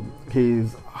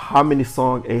 is how many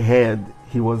songs ahead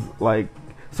he was like.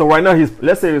 So right now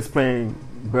let's say he's playing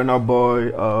Burna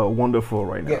Boy, Wonderful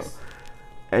right now. Yes.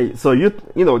 Hey, so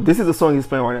this is the song he's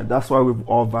playing right now. That's why we're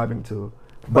all vibing to.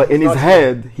 But in his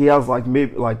head, he has like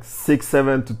maybe like 6,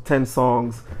 7 to 10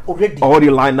 songs already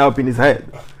lined up in his head.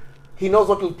 He knows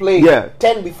what to play.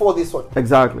 10 before this one.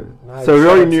 Exactly. Nice. So we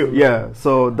already knew. Yeah.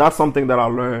 So that's something that I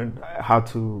learned how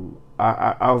to.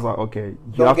 I was like, okay.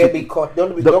 Don't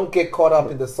get caught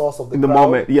up in the sauce of the crowd.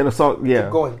 Moment. Yeah. The song.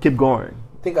 Yeah. Keep going.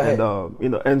 Think ahead.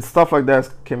 And, and stuff like that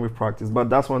came with practice. But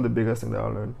that's one of the biggest things that I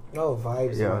learned. Oh,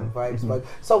 vibes, man. Vibes.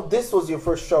 So this was your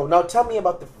first show. Now tell me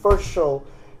about the first show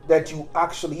that you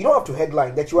actually, you don't have to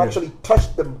headline, that you actually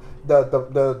touched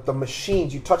the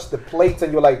machines, you touched the plates,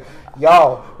 and you're like,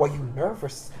 yo, were you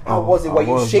nervous? How was it? Were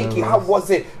you shaky? Nervous. How was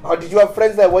it? Or did you have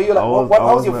friends that were you like,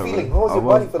 how was your feeling? What was your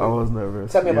body feeling? I was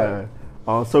nervous. Tell me about it.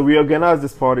 So we organized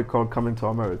this party called Coming to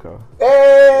America.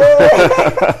 Hey!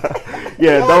 You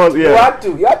had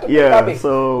to.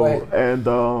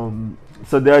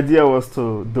 So the idea was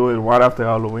to do it right after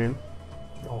Halloween,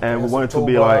 and we wanted to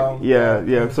be like,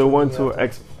 So we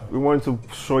wanted to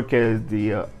showcase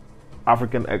the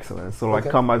African excellence. So like,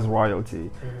 come as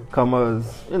royalty, come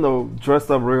as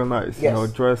dressed up real nice,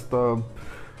 dressed up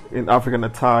in African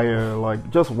attire,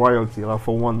 like just royalty, like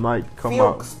for one night,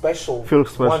 feel special,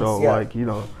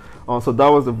 once, so that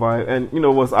was the vibe, and it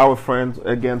was our friends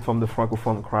again from the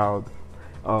Francophone crowd.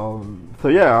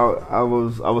 I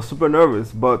was super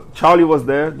nervous, but Charlie was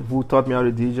there, who taught me how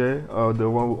to DJ, the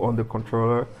one on the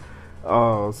controller.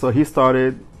 So he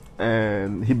started,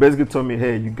 and he basically told me,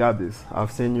 hey, you got this.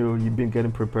 I've seen you've been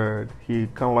getting prepared. He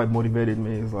kind of like motivated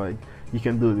me. He's like, you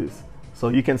can do this. So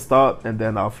you can start, and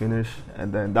then I'll finish,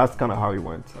 and then that's kind of how it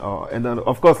went. And then,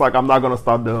 of course, like I'm not gonna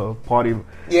start the party.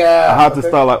 Yeah, I had to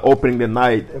start like opening the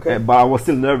night, but I was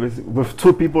still nervous with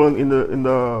 2 people in the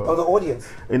audience.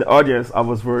 In the audience, I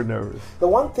was very nervous. The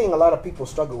one thing a lot of people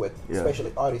struggle with,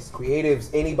 especially artists,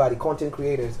 creatives, anybody, content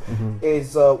creators,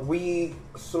 is we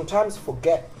sometimes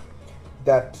forget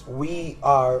that we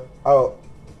are.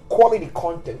 Quality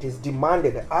content is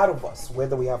demanded out of us,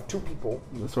 whether we have 2 people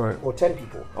or 10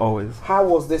 people. Always. How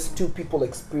was this 2 people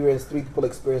experience, 3 people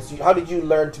experience? How did you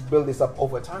learn to build this up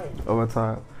over time?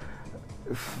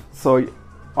 So I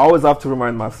always have to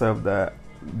remind myself that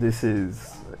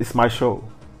it's my show.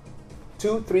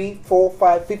 2, 3, 4,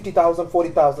 5, 50,000,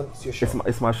 40,000, it's your show.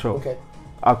 It's my show. Okay.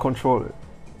 I control it,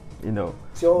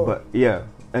 But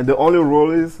and the only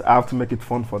rule is I have to make it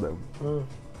fun for them.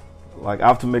 Like I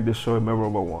have to make the show a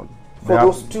memorable one. For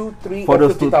those 2, 3, or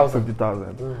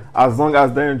 50,000. As long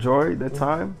as they enjoy the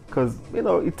time, because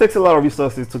it takes a lot of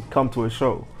resources to come to a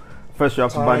show. First, you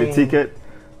have to buy the ticket.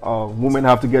 Women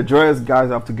have to get dressed. Guys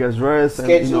have to get dressed.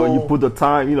 Schedule. And you put the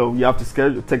time. You have to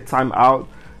schedule. Take time out.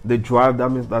 They drive. That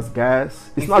means that's gas.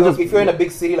 It's not just if you're in a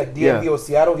big city like DMV or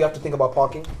Seattle, you have to think about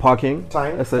parking,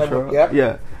 time,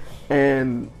 etc.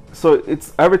 And So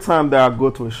it's every time that I go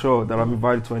to a show, that I'm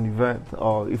invited to an event,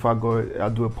 or if I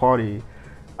do a party,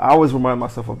 I always remind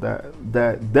myself of that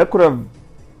they could have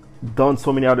done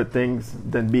so many other things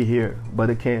than be here, but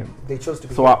they can't. They chose to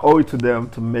be So here. I owe it to them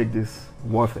to make this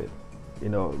worth it. You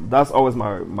know, that's always the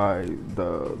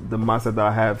mindset that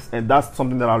I have, and that's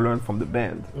something that I learned from the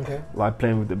band. Okay. Like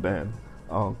playing with the band.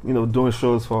 You know, doing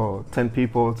shows for 10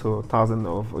 people to 1,000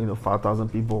 or 5,000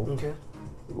 people. Okay.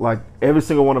 Like every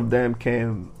single one of them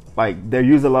they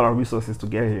use a lot of resources to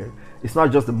get here. It's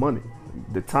not just the money.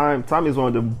 The time is one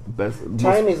of the best.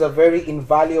 Time is a very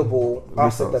invaluable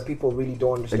asset Resource. that people really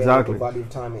don't understand Exactly. what the value of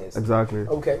time is. Exactly.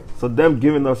 Okay. So them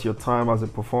giving us your time as a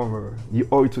performer, you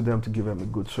owe it to them to give them a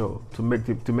good show, to make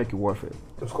it worth it.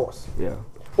 Of course. Yeah.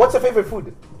 What's your favorite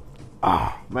food?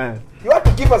 Ah, man. You have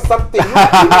to give us something.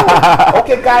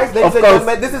 Okay, guys, ladies and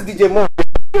gentlemen, this is DJ Mo.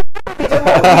 DJ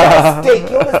Mo, he has steak.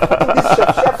 He always putting this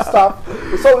chef stuff.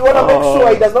 So we want to make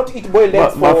sure he does not eat boiled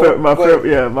eggs.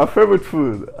 My favorite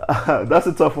food. That's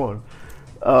a tough one.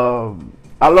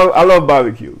 I love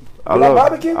barbecue. I love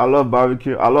barbecue. I love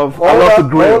barbecue. I love to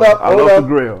grill. I love to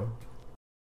grill.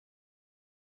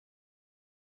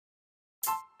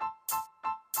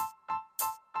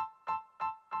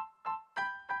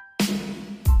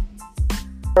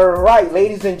 Alright,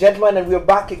 ladies and gentlemen, and we're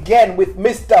back again with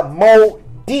Mr. Mo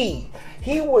D.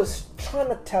 He was trying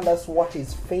to tell us what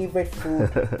his favorite food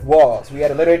was. We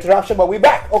had a little interruption, but we're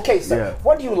back. Okay, so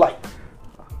what do you like?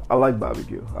 I like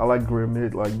barbecue. I like grilled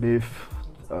meat, like beef.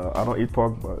 I don't eat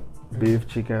pork, but beef,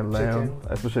 chicken, lamb,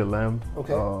 especially lamb.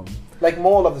 Okay. Like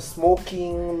more of the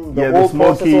smoking, the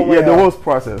whole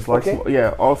process. Like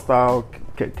all style.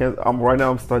 Right now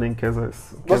I'm studying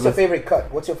Kansas. What's your favorite cut?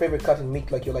 What's your favorite cut in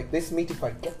meat? Like you're like, this meat, if I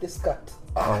get this cut,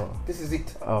 this is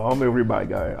it. I'm a ribeye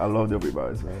guy. I love the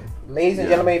ribeyes, man. Ladies and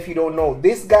gentlemen, if you don't know,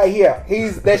 this guy here,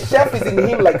 the chef is in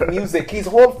him like music. His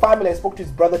whole family. I spoke to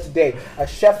his brother today, a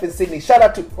chef in Sydney. Shout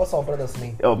out to, what's our brother's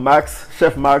name?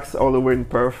 Chef Max, all the way in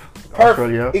Perth,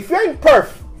 Australia. If you're in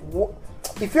Perth,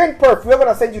 we're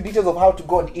gonna send you details of how to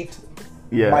go and eat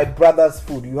my brother's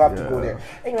food. You have to go there.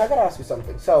 Anyway, I gotta ask you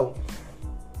something. So,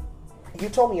 you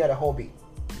told me you had a hobby.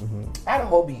 I had a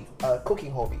hobby, a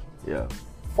cooking hobby. Yeah.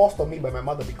 Forced on me by my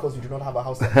mother because we do not have a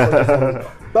house.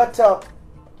 But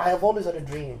I have always had a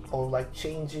dream of like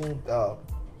changing the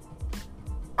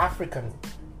African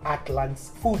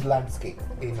food landscape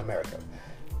in America.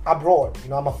 Abroad,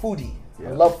 I'm a foodie.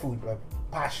 I love food,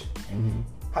 passion.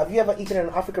 Have you ever eaten in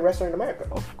an African restaurant in America?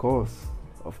 Of course.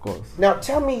 Now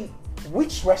tell me,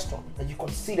 which restaurant that you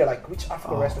consider like which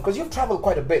African restaurant? Because you've traveled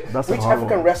quite a bit. Which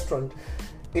African restaurant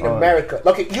in America?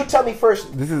 Okay, you tell me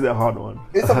first. This is a hard one.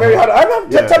 It's a very hard one.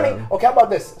 Tell me. Okay, how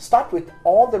about this? Start with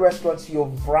all the restaurants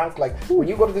you've ranked. Like when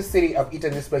you go to this city, I've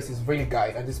eaten this place is really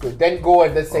good and this good. Then go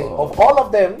and then say of all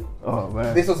of them,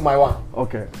 this was my one.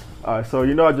 Okay. So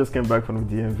I just came back from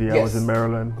the DMV. Yes. I was in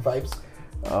Maryland. Vibes.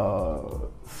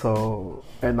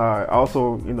 And I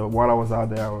also, while I was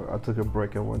out there, I took a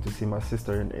break and went to see my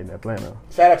sister in Atlanta.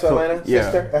 Shout out to Atlanta,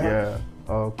 sister.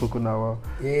 Kukunawa.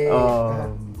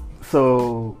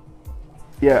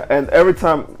 Yeah. And every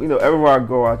time, everywhere I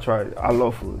go, I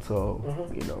love food. So,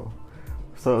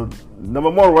 so number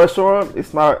one restaurant,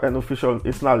 it's not an official,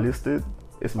 it's not listed.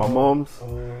 It's my mom's.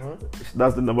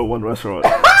 That's the number one restaurant.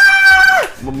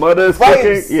 My mother's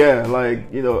cooking. Yeah,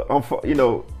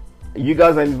 you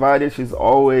guys are invited. She's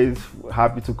always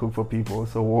happy to cook for people.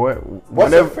 So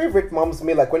what's your favorite mom's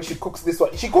meal? Like when she cooks this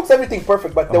one, she cooks everything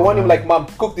perfect, but the one you're like, Mom,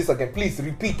 cook this again, please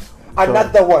repeat.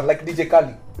 Another one, like DJ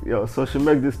Kali. So she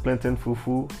makes this plantain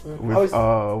fufu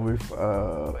with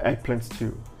eggplant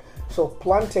stew. So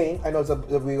plantain, I know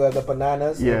we have the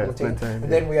bananas, plantain,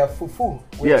 and then we have fufu,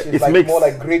 which is like mixed. More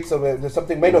like grits or there's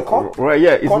something made of corn. Right,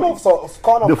 yeah. Corn of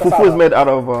the fufu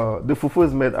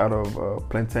is made out of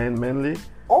plantain mainly.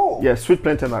 Oh. Yeah, sweet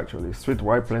plantain actually, sweet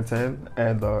white plantain,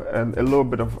 and a little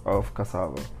bit of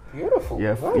cassava. Beautiful.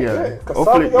 Yeah, Cassava,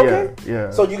 hopefully,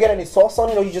 okay. So you get any sauce on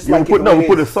it, or you just we put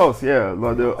the sauce. Yeah,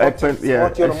 like the eggplant. Yeah.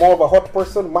 Hot, you're more of a hot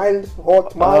person, mild,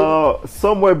 hot, mild.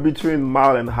 Somewhere between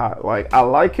mild and hot. Like I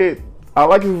like it. I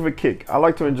like it with a kick. I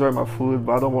like to enjoy my food,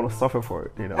 but I don't want to suffer for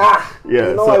it. There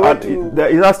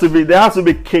has to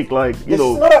be kick. Like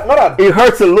it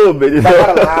hurts a little bit.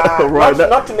 Right?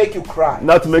 Not to make you cry.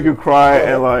 Not to make you cry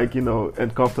and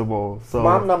and comfortable. So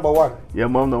mom number one. Yeah,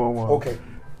 mom number one. Okay.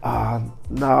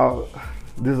 Now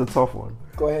this is a tough one.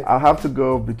 Go ahead. I have to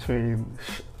go between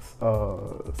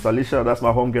Salisha, that's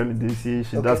my home girl in DC.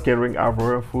 She does catering,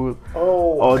 Ivory food.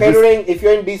 Catering. If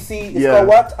you're in DC, it's called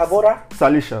what? Avora?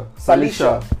 Salisha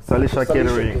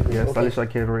catering. Salisha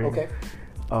catering. Okay.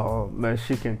 Man,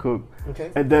 she can cook.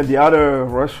 Okay. And then the other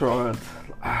restaurant,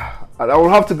 I will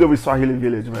have to go with Swahili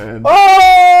Village, man.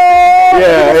 Oh!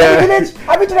 Yeah. Village?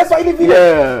 Have you been to the Swahili Village?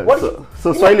 Yeah. What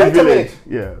So Swahili Village.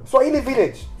 Yeah. Swahili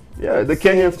Village. Yeah, the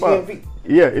Kenyan spot. GMV.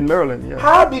 Yeah, in Maryland. Yeah.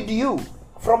 How did you,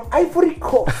 from Ivory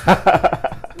Coast,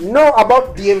 know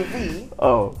about DMV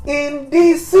in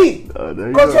DC?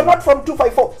 Because you're not from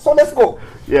 254. So let's go.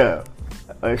 Yeah.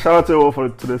 Shout out to all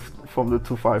from the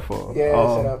 254. Yeah,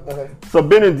 shout out. Okay. So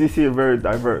being in DC is very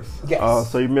diverse.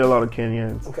 Yes. So you meet a lot of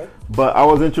Kenyans. Okay. But I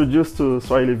was introduced to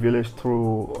Swahili Village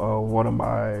through one of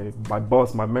my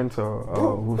boss, my mentor,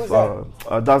 who's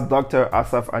that's Dr.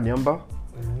 Asaf Anyamba.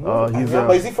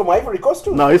 Anyamba, is he from Ivory Coast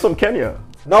too? No, he's from Kenya.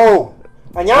 No.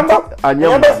 Anyamba?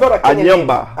 Anyamba is not a Kenyan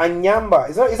Anyamba. name. Anyamba.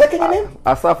 Is that Kenyan name?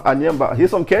 Asaf Anyamba. He's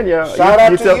from Kenya. Shout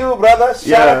out to you, brother.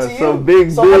 Shout out to you. So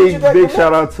big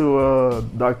shout out to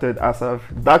Dr. Asaf.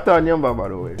 Dr. Anyamba, by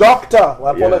the way. Doctor.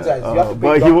 Well, I apologize. You have to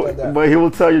but he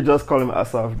will tell you just call him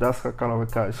Asaf. That's kind of a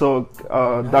guy. So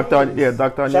Dr.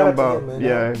 Anyamba,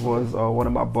 was one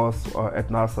of my boss at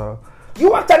NASA.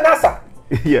 You worked at NASA?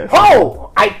 Yes.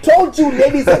 Oh, I told you,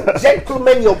 ladies and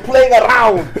gentlemen, you're playing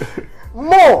around.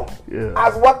 Mo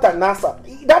has worked at NASA.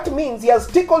 That means he has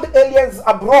tickled aliens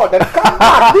abroad and come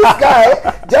back. This guy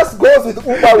just goes with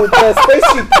Uber with the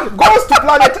spaceship, goes to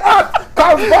planet Earth,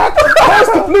 comes back, goes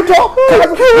to Pluto,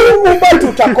 Uber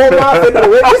to Tacoma,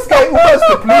 Federal. This guy Ubers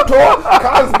to Pluto,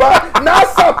 comes back.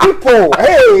 NASA people,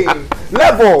 hey,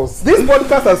 levels. This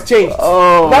podcast has changed.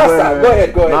 Oh, NASA, man. go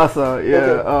ahead. NASA,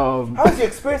 yeah. Okay. How's your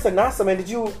experience at NASA, man?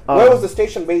 Where was the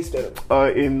station based at?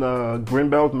 In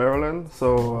Greenbelt, Maryland.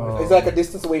 So is that like a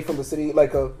distance away from the city,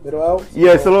 like a little out?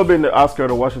 Yeah, it's a little bit in the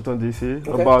outskirts of Washington D.C.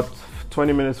 Okay. About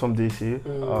 20 minutes from D.C.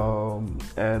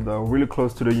 And really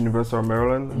close to the University of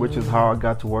Maryland, which is how I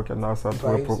got to work at NASA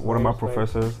through one of my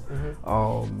professors.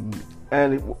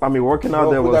 And I mean, working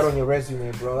out there was. Put that on your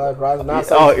resume, bro.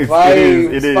 NASA it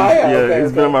is. Yeah,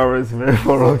 it's been on my resume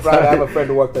for a long time. I have a friend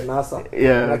who worked at NASA.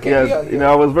 Yeah. You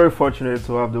know, I was very fortunate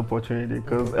to have the opportunity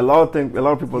because a lot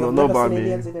of people don't know about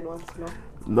me.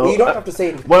 No, you don't have to say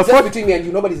it. Well, just between me and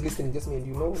you, nobody's listening. Just me and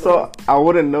you. No. So I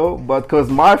wouldn't know, but because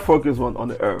my focus was on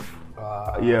the Earth.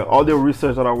 All the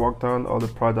research that I worked on, all the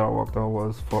project that I worked on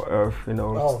was for Earth. You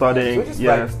know, studying.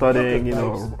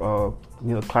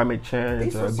 Climate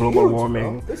change, global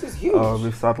warming. This is huge.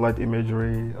 With satellite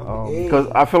imagery. Because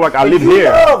I feel like I live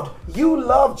here. You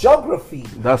love geography.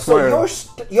 That's so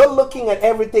you're looking at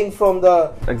everything from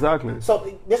the. Exactly.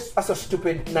 So that's a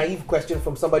stupid, naive question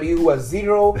from somebody who has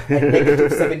 0 and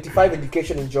negative 75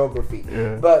 education in geography.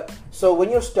 Yeah. But so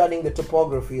when you're studying the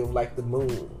topography of like the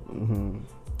moon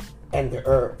and the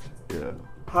Earth,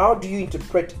 how do you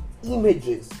interpret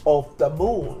images of the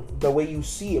moon the way you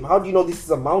see them? How do you know this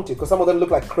is a mountain? Because some of them look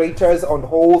like craters on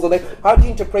holes. How do you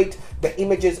interpret the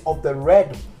images of the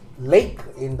red lake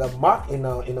in the Mars? On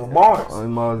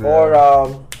Mars,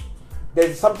 or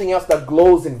there's something else that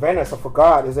glows in Venice. I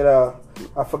forgot. I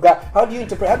forgot. How do you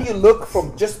interpret? How do you look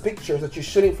from just pictures that you're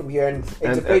shooting from here and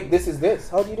interpret this is this?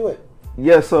 How do you do it?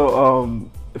 Yeah.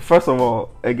 So first of all,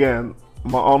 again,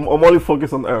 I'm only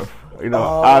focused on Earth. You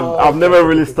know, I've never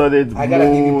really studied I gotta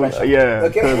give you moon. pressure. Yeah,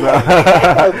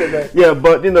 Okay. Yeah,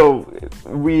 but you know,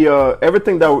 we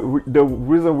everything the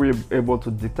reason we're able to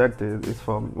detect it is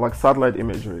from like satellite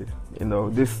imagery. You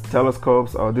know, these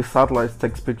telescopes or these satellites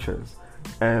takes pictures,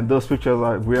 and those pictures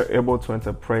we're able to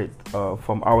interpret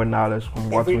from our knowledge, from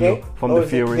what we know, from the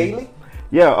theory. Daily?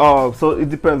 Yeah, so it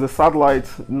depends. The satellite,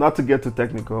 not to get too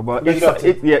technical, but each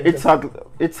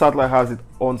satellite has its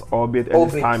own orbit and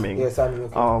its timing. Yes,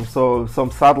 okay. So some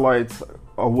satellites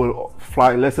will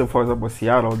fly. Let's say, for example,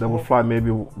 Seattle, they will fly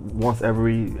maybe once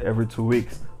every 2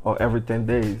 weeks or every 10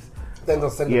 days. Then they'll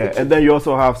send and then you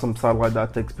also have some satellite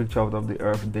that takes pictures of the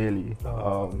Earth daily.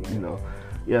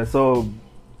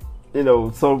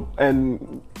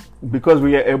 And because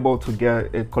we are able to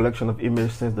get a collection of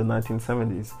images since the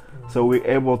 1970s, so we're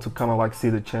able to kind of like see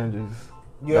the changes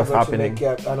that's happening.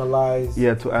 To analyze.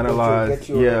 To analyze.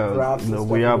 Graphs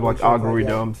we have like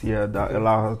algorithms. That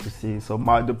allow us to see. So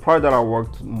the part that I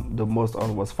worked the most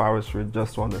on was forestry,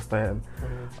 just to understand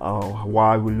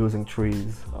why we're losing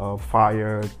trees,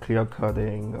 fire, clear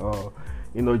cutting.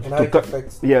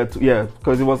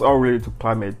 Because it was all related to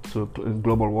climate, to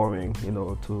global warming. You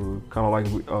know, to kind of like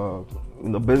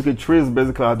basically trees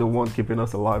are the one keeping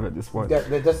us alive at this point.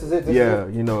 This is it.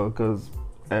 Because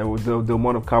with the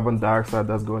amount of carbon dioxide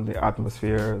that's going in the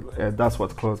atmosphere, that's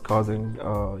what's causing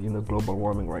global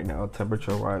warming right now,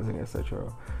 temperature rising,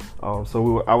 etc. I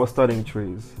was studying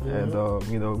trees, and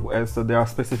and so there are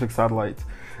specific satellites.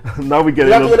 Now we get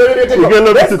a little bit too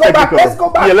technical. Let's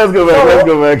go back. Yeah, let's go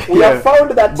back. We have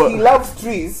found that he loves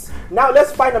trees. Now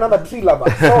let's find another tree lover.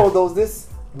 So there was this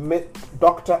met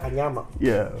Dr. Anyama.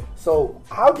 Yeah. So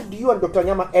how did you and Dr.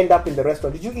 Anyama end up in the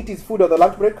restaurant? Did you eat his food on the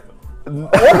lunch break?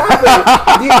 What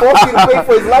happened? Did he force you to pay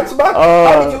for his lunch back?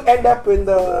 How did you end up in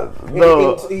the?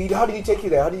 How did he take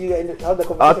you there? How did you end? How the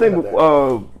conversation? I think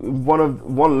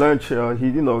one lunch. He,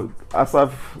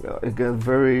 Asaf, again,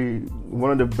 one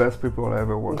of the best people I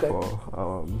ever worked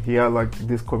for. He had like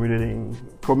this community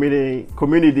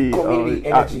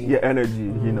energy.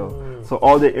 Energy. So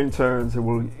all the interns, he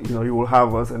will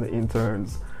have us and the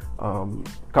interns.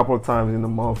 Couple of times in the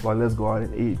month, like, let's go out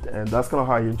and eat, and that's kind of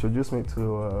how he introduced me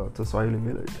to Swahili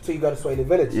Village. So you got to Swahili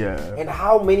Village, yeah. And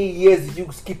how many years did you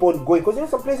keep on going? Because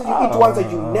some places you eat once and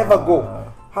you never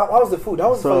go. How was the food?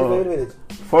 How was Swahili Village?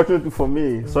 Fortunately for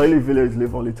me, Swahili Village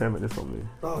live only 10 minutes from me.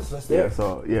 Oh, so that's there.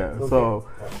 Okay. So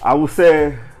I would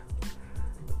say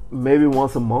maybe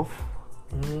once a month.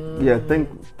 Yeah,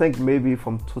 think maybe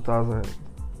from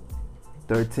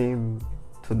 2013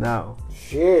 to now.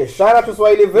 Shit, shout out to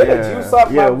Swahili Village. You saw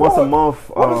once a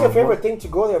month. What was your favorite thing to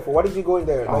go there for? What did you go in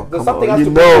there? There's something on. else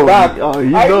to bring you back.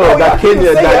 That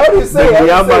Kenya,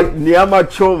 Nyama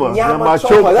Choma.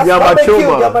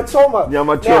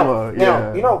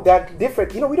 Now, they're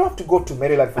different. We don't have to go to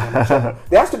Maryland for Nyama Choma.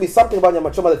 There has to be something about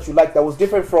Nyama Choma that you like that was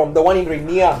different from the one in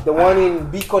Rainier, the one in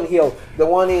Beacon Hill, the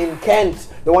one in Kent,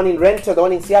 the one in Renton, the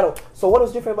one in Seattle. So what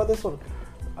was different about this one?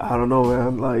 I don't know,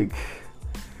 man. Like,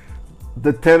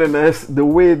 the tenderness, the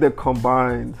way they're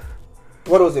combined.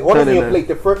 What was it? What was on your plate?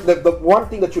 The one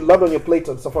thing that you loved on your plate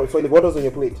on Safari. So what was on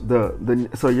your plate?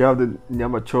 So you have the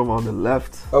Nyama Choma on the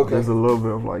left. Okay. There's a little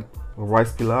bit of like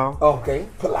rice pilau. Okay.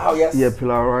 Pilau, yes. Yeah,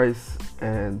 pilau rice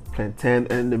and plantain.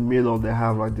 And in the middle they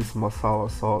have like this masala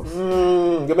sauce.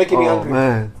 You're making me hungry.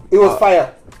 Man. It was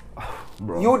fire.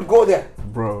 Bro. You would go there.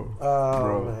 Bro.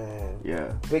 Man.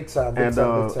 Yeah. Big time. And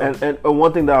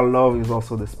one thing that I love is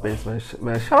also the space, man.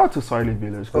 Shout out to Swahili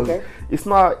Village, because it's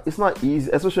not easy,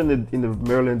 especially in the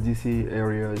Maryland DC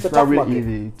area. It's not really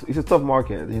easy. It's a tough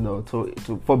market,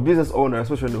 for business owners,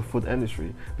 especially in the food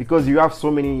industry, because you have so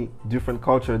many different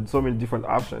cultures, so many different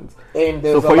options. And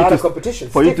there's a lot of competition.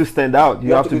 For you to stand out,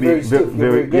 you have to be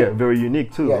very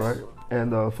unique too, yes. right?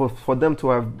 And for them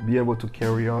to be able to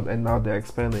carry on, and now they're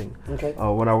expanding. Okay.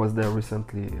 When I was there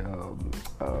recently,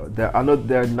 I know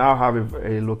they now have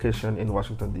a location in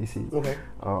Washington DC. Okay.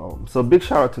 So big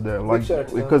shout out to them,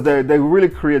 because they really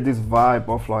create this vibe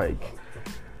of like,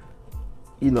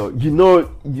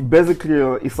 basically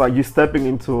it's like you're stepping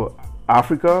into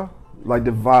Africa. Like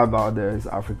the vibe out there is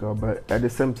Africa, but at the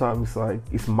same time it's like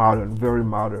it's modern, very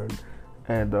modern.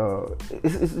 And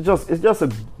it's just a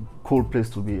cool place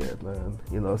to be at, man.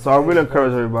 So I really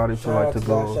encourage everybody to go.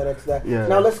 Shout out to that. Yeah.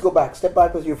 Now let's go back. Step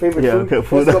back with your favorite food. Okay,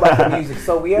 food. Let's go back to music.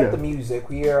 So we are at the music.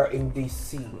 We are in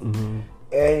DC,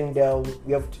 and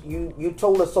you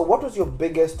told us. So what was your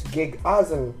biggest gig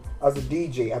as a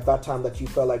DJ at that time that you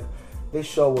felt like this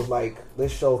show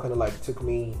kind of like took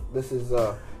me?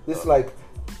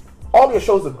 All your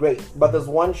shows are great, but there's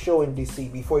one show in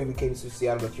DC before you became to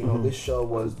Seattle that this show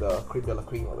was the cream de la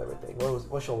cream of everything.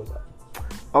 What show was that?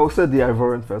 I would say the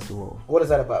Ivorian Festival. What is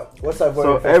that about? What's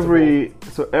Ivorian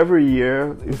Festival? Every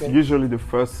year it's usually the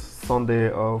first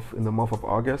Sunday in the month of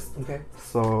August. Okay.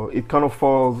 So it kind of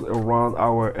falls around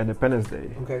our Independence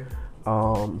Day. Okay.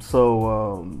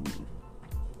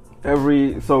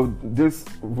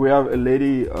 We have a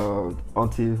lady,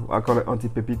 Auntie, I call her Auntie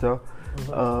Pepita.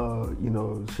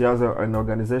 She has an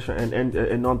organization and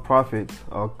a non-profit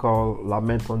called La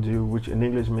Main Tendue, which in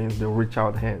English means the reach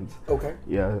out hands. Okay.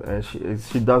 Yeah, and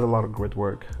she does a lot of great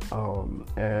work. So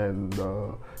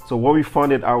when we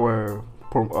founded our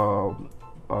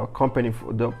company,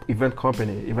 the event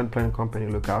planning company,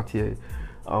 Le Quartier,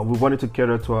 we wanted to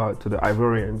cater to the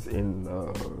Ivorians in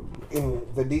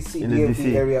the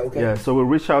DC area. Okay. Yeah, so we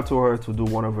reached out to her to do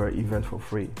one of her events for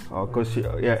free, because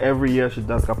every year she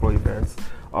does a couple of events.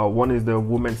 One is the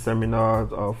Women's Seminar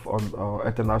on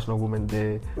International Women's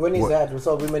Day. When is that?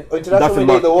 So International Women's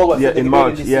Day, the world was in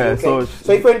March. DC, yeah, okay. So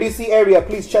if you're in DC area,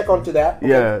 please check onto that. Okay.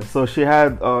 Yeah, so she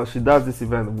does this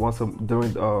event once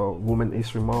during Women's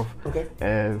History Month. Okay.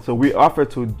 And so we offered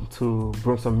to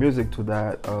bring some music to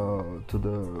that to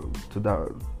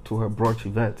her brunch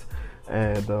event,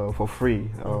 and for free.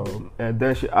 And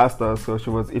then she asked us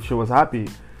if she was happy.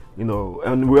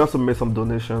 And we also made some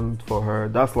donations for her.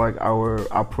 That's like our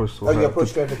approach to her. Your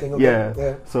approach to everything. Okay.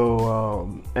 Yeah. So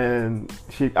and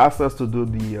she asked us to do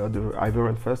the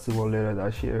Ivorian Festival later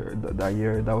that year.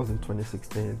 That was in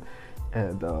 2016.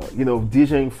 And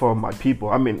DJing for my people.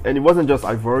 I mean, and it wasn't just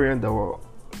Ivorian. There were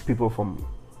people from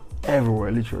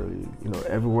everywhere, literally.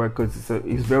 Everywhere, because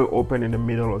it's very open in the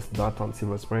middle of downtown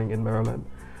Silver Spring in Maryland.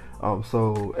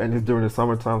 So and it's during the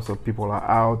summertime, so people are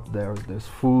out. There's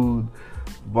food,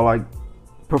 but like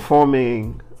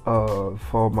performing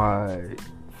for my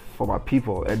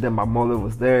people, and then my mother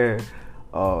was there.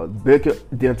 The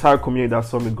entire community that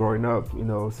saw me growing up,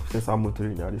 since I moved to the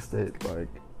United States, like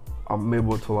I'm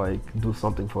able to like do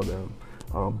something for them.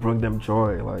 Bring them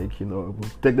joy, like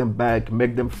take them back,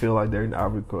 make them feel like they're in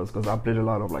Ivory Coast. Because I played a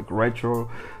lot of like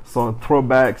retro song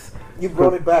throwbacks. You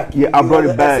brought it back. Yeah, I brought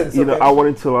it back. Essence, okay. I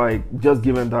wanted to like just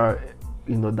give them that,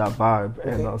 that vibe,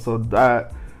 okay. And so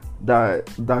that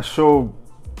show.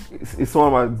 It's one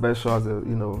of my best shows, as a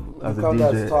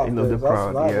DJ. The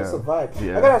crowd. Vibe. That's a vibe.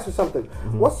 Yeah. I gotta ask you something.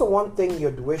 Mm-hmm. What's the one thing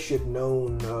you'd wish you'd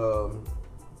known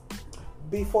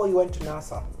before you went to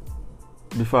NASA?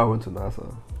 Before I went to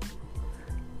NASA.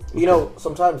 Okay.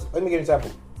 Sometimes, let me give you an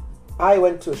example. I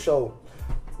went to a show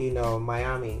in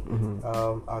Miami,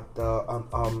 mm-hmm. At the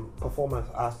Performance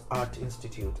Art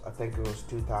Institute. I think it was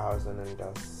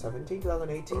 2017,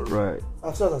 2018? Right.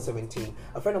 2017.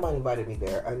 A friend of mine invited me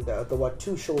there, and there were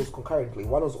two shows concurrently.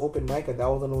 One was open mic, and the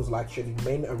other one was like actually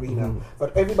main arena. Mm-hmm.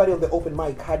 But everybody on the open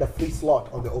mic had a free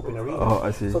slot on the open arena. Oh,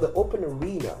 I see. So the open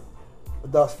arena,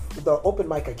 the open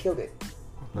mic, I killed it.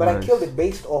 But nice. I killed it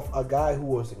based off a guy who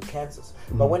was in Kansas.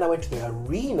 Mm-hmm. But when I went to the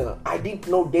arena, I didn't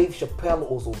know Dave Chappelle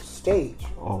was on stage.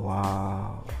 Oh,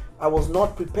 wow. I was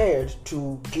not prepared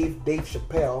to give Dave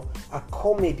Chappelle a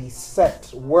comedy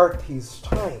set worth his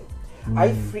time.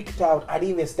 I freaked out. I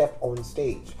didn't even step on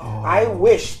stage. Oh. I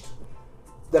wished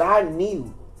that I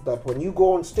knew that when you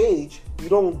go on stage, you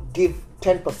don't give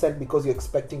 10% because you're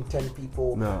expecting 10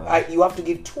 people. No. You have to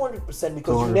give 200%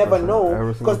 because you never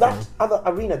know. Because that other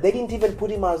arena, they didn't even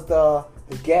put him as the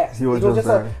guest. He was just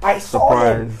like, I saw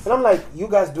him. And I'm like, you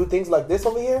guys do things like this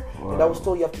over here? Wow. And I was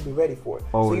told you have to be ready for it.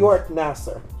 Always. So you're at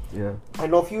NASA. Yeah. I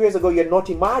know a few years ago you had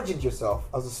not imagined yourself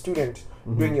as a student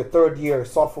during your third year,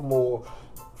 sophomore,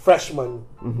 freshman,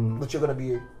 that you're going to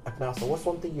be at NASA. What's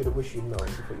one thing you'd wish you'd known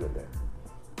before you were there?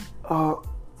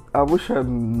 I wish I'd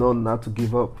known not to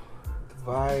give up.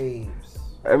 Vibes.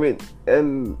 I mean,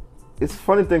 and it's a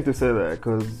funny thing to say that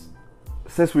because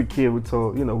since we're kids, we're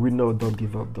told, we know don't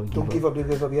give up, don't give up,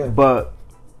 yeah. But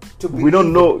we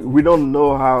don't know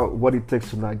what it takes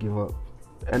to not give up.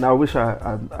 And I wish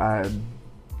I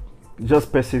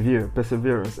just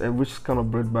perseverance, and which kind of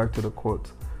brought back to the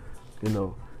quote,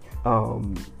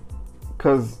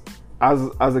 because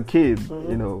as a kid,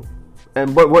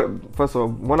 and but what first of all,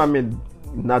 when I mean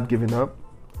not giving up,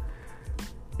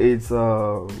 it's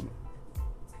not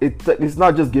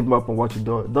just giving up on what you're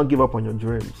doing. Don't give up on your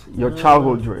dreams, your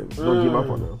childhood dreams. Don't give up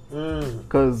on them.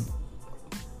 Because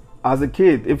as a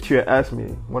kid, if you had asked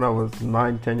me when I was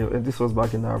 9, 10 years, and this was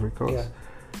back in the Ivory Coast,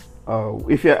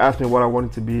 if you had asked me what I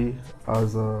wanted to be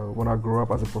as when I grew up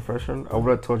as a profession, I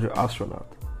would have told you astronaut.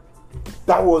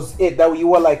 That was it. That you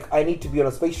were like, I need to be on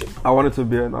a spaceship. I wanted to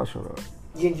be an astronaut.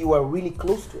 And you were really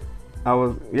close to it. I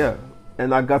was,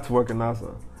 and I got to work in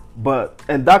NASA.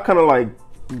 And that kind of like,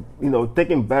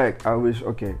 thinking back, I wish,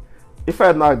 okay, if I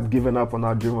had not given up on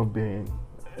that dream of being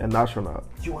an astronaut.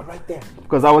 You were right there.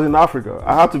 Because I was in Africa.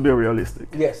 I had to be realistic.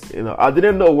 Yes. I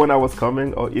didn't know when I was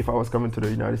coming or if I was coming to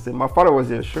the United States. My father was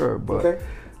here, sure, but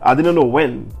I didn't know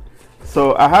when.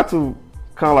 So I had to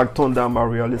kind of like tone down my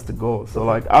realistic goals. So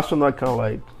like astronaut kind of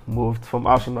like moved from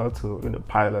astronaut to,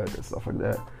 pilot and stuff like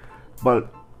that.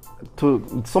 But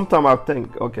sometimes I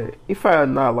think, okay, if I had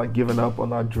not like given up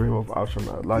on that dream of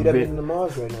astronaut, like you'd have been in the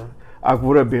Mars right now. I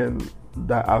would have been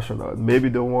that astronaut. Maybe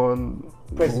the one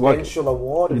presidential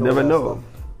award. You never know,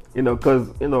 because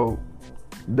the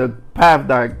path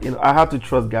that I have to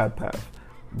trust God's path,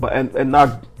 but and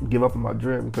not give up on my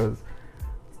dream because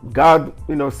God,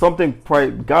 God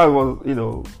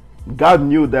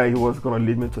knew that He was going to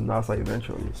lead me to NASA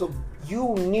eventually. So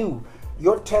you knew.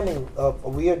 You're telling,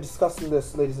 we are discussing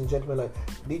this, ladies and gentlemen, like,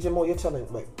 DJ Mo, you're telling,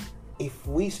 like, if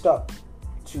we stuck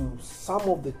to some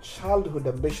of the childhood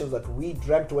ambitions that we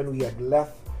dreamt when we had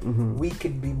left, we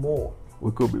could be more.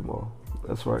 We could be more.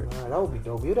 That's right. That would be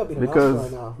dope. You'd have been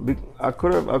because right now. I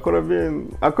could have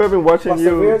been watching you.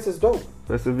 Perseverance is dope.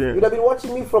 Perseverance. You'd have been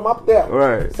watching me from up there.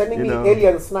 Right. Sending me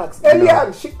alien snacks.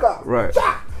 Alien, shika. Right.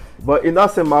 Cha! But in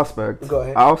that same aspect, go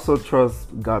ahead. I also trust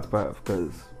God's path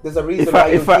because there's a reason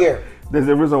why you're here. There's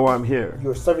a reason why I'm here.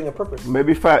 You're serving a purpose.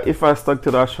 Maybe if I stuck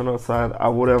to the astronaut side, I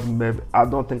would have. I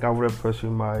don't think I would have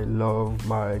pursued my love,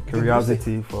 my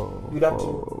curiosity for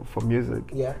music.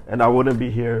 Yeah. And I wouldn't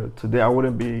be here today. I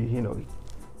wouldn't be,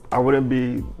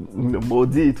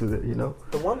 Modi today.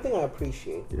 The one thing I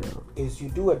appreciate is you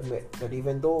do admit that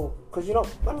even though, because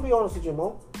let me be honest with you,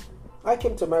 Mo. I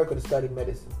came to America to study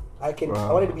medicine. I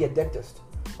wanted to be a dentist.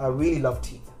 I really love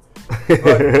teeth.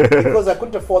 But because I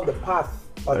couldn't afford the path,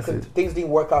 things didn't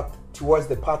work out towards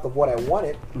the path of what I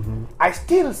wanted. I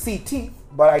still see teeth,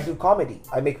 but I do comedy.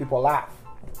 I make people laugh.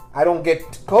 I don't get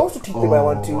close to teeth if I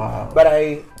want to, but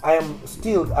I am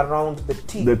still around the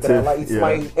teeth that I like. It's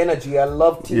my energy. I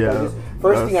love teeth.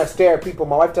 First thing I stare at people,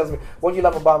 my wife tells me, "What do you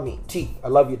love about me?" Teeth. I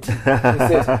love your teeth. She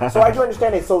says, so I do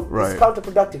understand it. So it's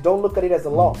counterproductive. Don't look at it as a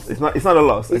loss. It's not a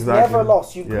loss. It's never a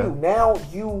loss. You grew. Now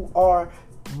you are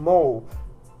Mo,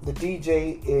 the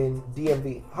DJ in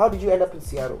DMV. How did you end up in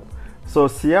Seattle? So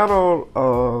Seattle,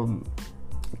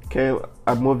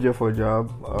 I moved here for a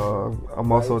job.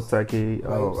 I'm also a techie.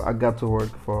 I got to work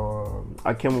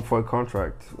I came for a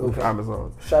contract with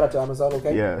Amazon. Shout out to Amazon,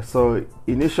 okay? Yeah, so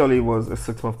initially it was a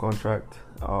 6-month contract.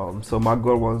 So my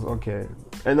goal was,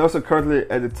 and also currently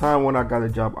at the time when I got a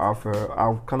job offer,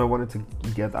 I kind of wanted to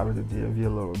get out of the DMV a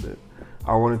little bit.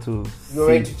 I wanted to You're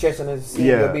ready to change another scene.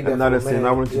 Another scene.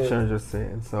 I wanted to change the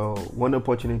scene. So when the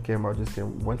opportunity came, I just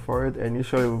went for it. And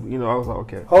initially, I was like,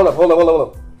 okay. Hold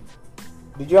up.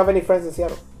 Did you have any friends in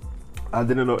Seattle? I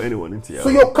didn't know anyone in Seattle. So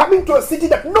you're coming to a city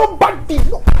that nobody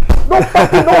knows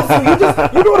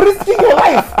you. You're risking your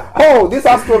life. Oh, this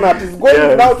astronaut is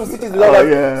going now to cities.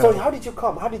 So how did you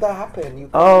come? How did that happen? You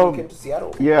came to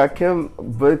Seattle. Yeah, I came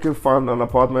basically found an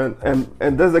apartment, and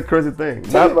that's the crazy thing.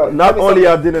 Not only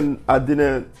I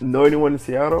didn't know anyone in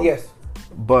Seattle. Yes.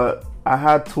 But I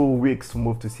had 2 weeks to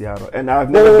move to Seattle, and I've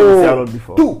never been to Seattle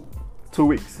before. 2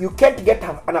 weeks. You can't get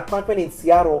an apartment in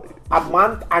Seattle a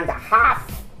month and a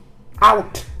half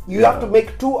out. You have to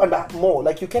make 2 and a half more.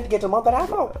 Like you can't get a month and a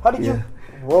half out. How did you?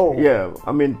 Whoa. Yeah,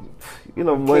 I mean,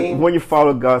 when you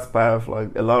follow God's path,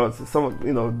 like a lot of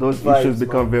those issues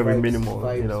become very minimal.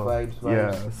 Vibes.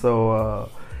 Yeah. So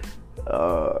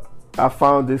I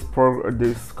found this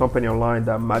company online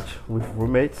that matched with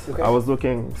roommates. Okay. I was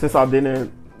looking, since I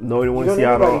didn't know anyone in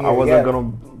Seattle, I wasn't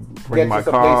gonna bring my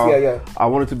car. I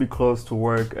wanted to be close to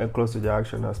work and close to the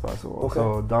action as possible. Okay.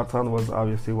 So downtown was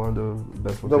obviously one of the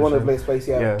best locations. The one of the best place,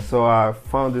 Yeah, so I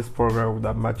found this program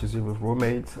that matches you with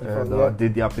roommates, and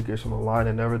did the application online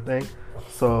and everything.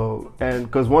 So, and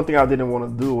because one thing I didn't want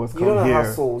to do was come here.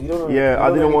 Hustle.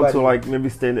 I didn't want to maybe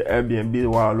stay in the Airbnb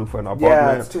while I look for an apartment.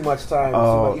 Yeah, it's too much time.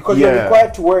 Because you're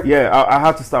required to work. Yeah, I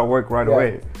had to start work right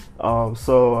away.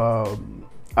 So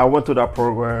I went to that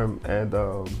program, and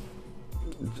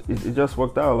it just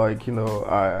worked out. I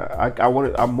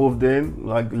moved in,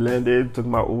 landed, took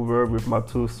my Uber with my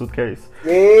 2 suitcases.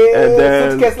 And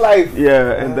then suitcase life.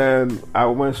 And then I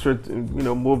went straight,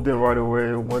 moved in right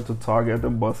away. Went to Target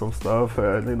and bought some stuff,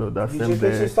 and that same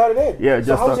day. You started it. Yeah.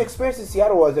 So how was your experience in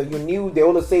Seattle? Was that you knew they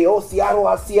always say, "Oh,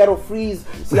 Seattle freeze.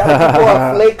 Seattle people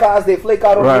are flakers. They flake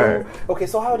out on you." Okay,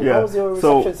 so how was your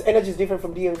reception? Energy is different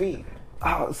from DMV.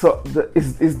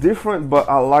 It's different, but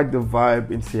I like the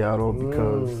vibe in Seattle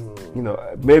because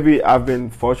maybe I've been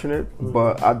fortunate,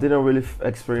 but I didn't really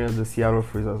experience the Seattle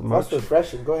freeze as much. That's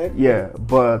refreshing. Go ahead. Yeah,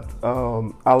 but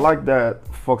I like that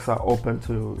folks are open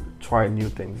to try new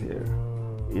things here.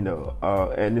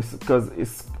 And it's because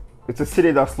it's a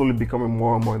city that's slowly becoming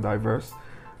more and more diverse.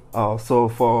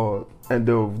 And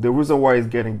the reason why it's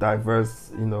getting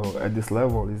diverse, at this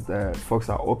level is that folks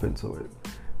are open to it,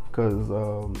 because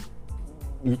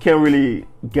you can't really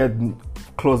get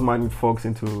close-minded folks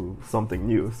into something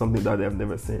new, something that they've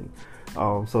never seen.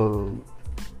 So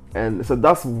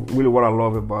that's really what I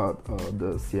love about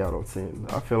the Seattle scene.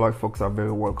 I feel like folks are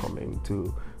very welcoming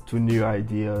to new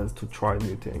ideas, to try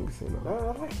new things. I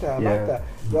like that. I like that.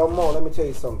 Yo, Mo, let me tell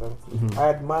you something. I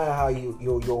admire how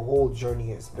your whole journey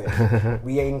has been.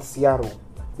 We are in Seattle.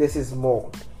 This is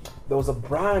Mo. There was a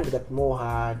brand that Mo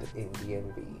had in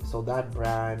DMV, so that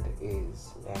brand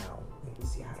is now in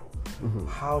Seattle.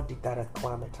 How did that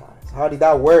acclimatize? How did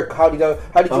that work? How did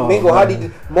you mingle? How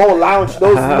did Mo launch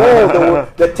those Mo,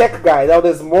 the tech guy? Now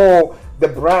there's Mo, the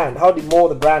brand. How did Mo,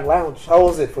 the brand, launch? How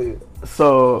was it for you?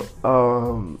 So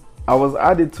I was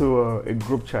added to a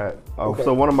group chat.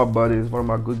 So one of my buddies, one of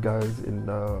my good guys in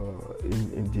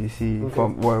DC,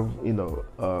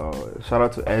 shout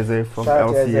out to Eze from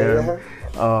LCM.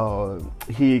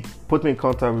 He put me in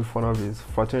contact with one of his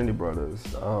fraternity brothers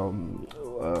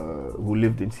who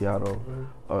lived in Seattle,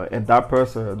 and that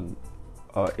person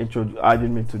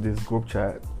added me to this group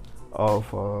chat of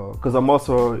because I'm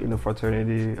also in a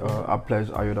fraternity. I pledge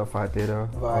Iota Phi Theta.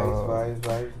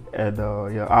 Vibes. And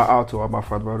out to all my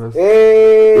frat brothers.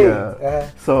 Hey! Yeah.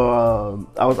 So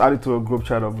I was added to a group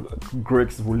chat of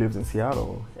Greeks who lives in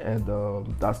Seattle, and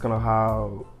that's kind of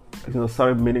how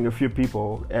started meeting a few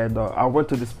people, and I went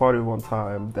to this party one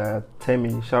time that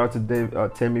Tammy, shout out to Dave,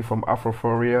 Tammy from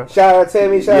Afrophoria. Shout out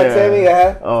Tammy,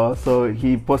 yeah. So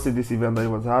he posted this event that he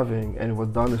was having, and it was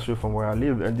down the street from where I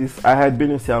lived. And I had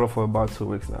been in Seattle for about 2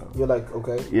 weeks now. You're like,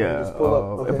 okay. Yeah, just pull up.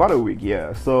 Okay. About a week,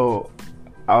 yeah. So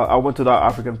I went to that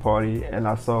African party, and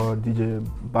I saw DJ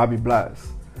Bobby Blast.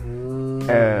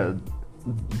 And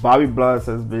Bobby Blast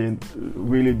has been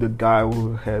really the guy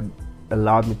who had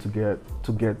allowed me to get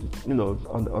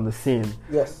on the scene.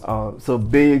 Yes. So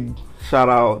big shout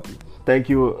out, thank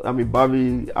you. I mean,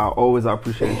 Bobby, I always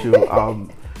appreciate you.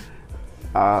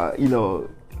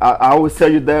 I always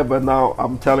tell you that, but now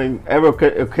I'm telling every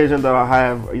occasion that I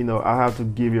have, I have to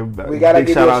give you a big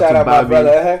shout out to Bobby.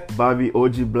 Bobby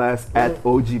OG Blast at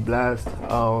OG Blast.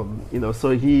 So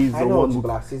he's the one who.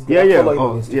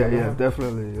 Yeah,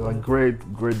 definitely. Like great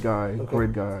guy,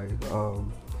 great guy.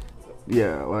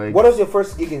 Like. What was your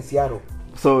first gig in Seattle?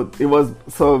 So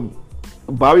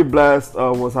Bobby Blast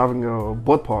was having a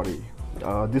boat party.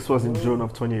 This was in June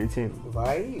of 2018.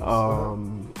 Right.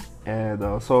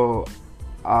 So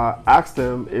I asked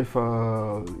him if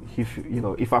I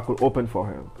could open for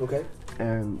him. Okay.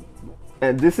 And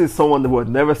this is someone who had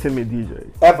never seen me DJ.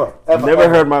 Ever. Never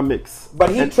heard my mix.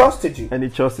 But he trusted you. And he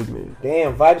trusted me.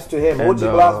 Damn, vibes to him. OG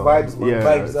Blast vibes, man. Yeah.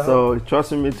 Vibes, So he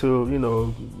trusted me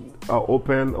to,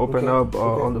 open up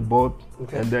on the boat.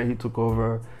 Okay. And then he took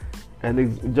over. And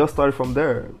it just started from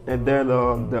there. And then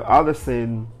the other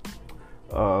scene,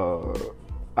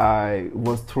 I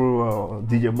was through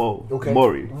DJ Mo,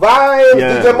 Mori. Vibes,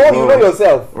 yeah, DJ Mo, you know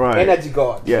yourself. Right. Energy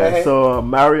God. Yeah, so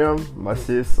Mariam, my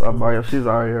sis, Mariam, she's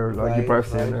out here, like you probably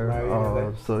seen her.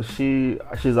 Mariam, so she's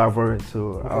Ivorian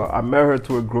too. Okay. I met her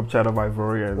through a group chat of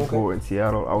Ivorians who were in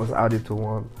Seattle. I was added to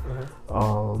one.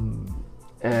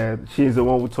 And she's the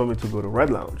one who told me to go to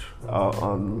Red Lounge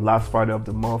on last Friday of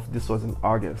the month. This was in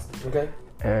August. Okay.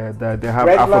 And they have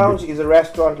Red Lounge is a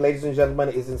restaurant, ladies and gentlemen.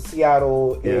 It's in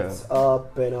Seattle. Yeah. It's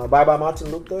up in Bye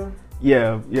Martin Luther.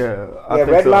 Yeah.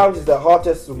 Red Lounge is the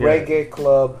hottest reggae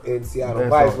club in Seattle.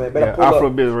 Vibes, man. Better pull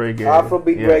Afrobeat reggae.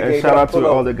 Afrobeat reggae. And shout out to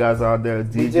all the guys out there.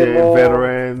 DJ Mo,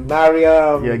 Veteran.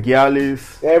 Mariam. Yeah,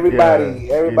 Gialis. Everybody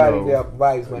there.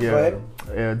 Vibes, man. Go ahead.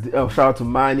 Yeah, shout out to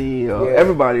Manny,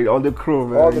 everybody, all the crew,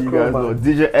 man. All the you crew, guys man. know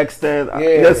DJ Extend.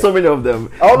 There's so many of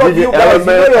them. All of DJ you guys,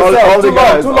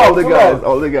 Element, all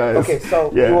the guys. Okay,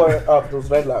 so you were up those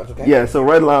Red Lounge, okay? Yeah, so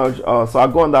Red Lounge. So I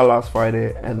go on that last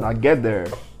Friday, and I get there,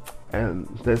 and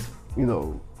there's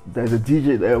a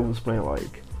DJ there who's playing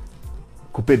like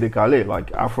Coupé Décalé, like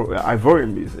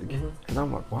Ivorian music, and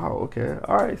I'm like, wow, okay,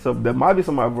 all right. So there might be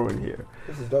some Ivorian here.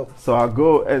 This is dope. So I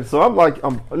go, and so I'm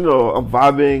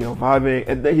vibing,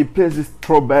 and then he plays this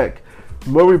throwback.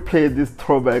 Murray played this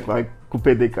throwback like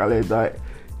Coupé Décalé, like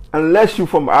unless you're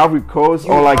from Ivory Coast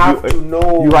or like you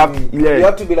have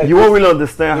to be like, you won't really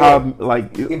understand how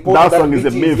like that song is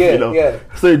a myth, Yeah.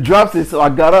 So he drops it, so I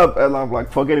got up and I'm like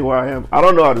forgetting where I am. I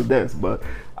don't know how to dance, but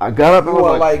I got up and I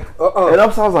was like and I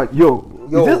was like, yo.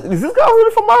 Is this guy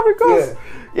really from Ivory Coast?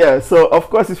 Yeah. So of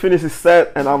course he finished his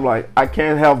set, and I'm like, I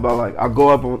can't help but like I go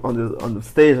up on the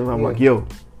stage, and I'm like, yo,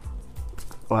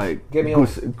 like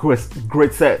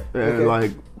great set, and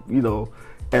like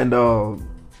and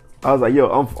I was like, yo,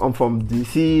 I'm from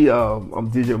DC, I'm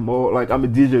DJ Mo, like I'm a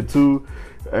DJ too.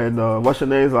 And what's your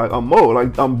name? Is like I'm Mo,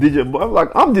 like I'm DJ Mo. I'm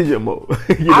like I'm DJ Mo.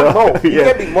 I'm Mo. You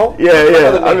can't be Mo.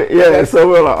 Yeah. So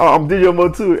we're like, I'm DJ Mo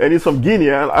too, and he's from Guinea.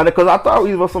 And because I thought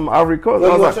he was from Ivory Coast.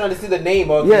 No, you were trying to see the name,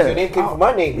 or your name came from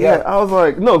my name. Yeah. I was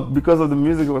like, no, because of the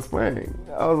music he was playing.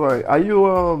 I was like, are you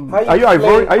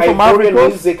Ivorian? Are you from Ivory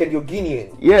Coast? Music and you're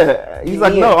Guinean. Yeah. He's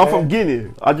like, no, I'm from Guinea.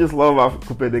 I just love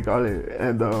Coupé Décalé,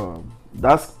 and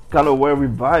that's kind of where we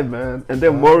vibe, man. And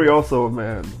then Maury also,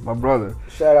 man, my brother.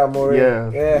 Shout out Maury.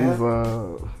 Yeah. He's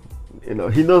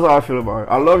he knows how I feel about it.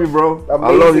 I love you, bro. I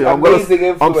love you. I'm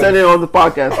sending it on the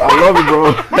podcast. I love you,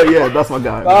 bro. Yeah, that's my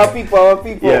guy. Our people.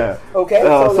 Yeah. Okay.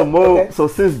 So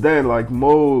since then, like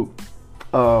Mo,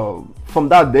 from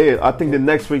that day, I think the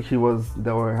next week they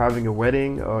were having a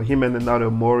wedding. Him and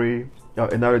another Maury,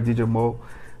 another DJ Mo,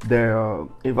 they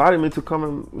invited me to come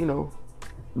and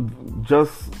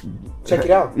just check it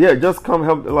out. Yeah, just come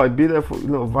help, like be there for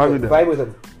vibe with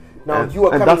them. Now you were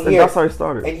coming here, and that's how it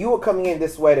started. And you were coming in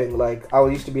this wedding. Like I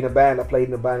used to be in a band. I played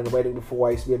in a band in the wedding before.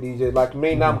 I used to be a DJ. Like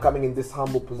me now, I'm coming in this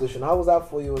humble position. How was that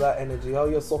for you? That energy? How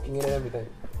you're soaking in and everything?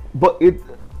 But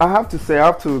I have to say, I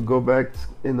have to go back,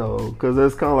 because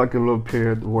there's kind of like a little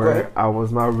period where I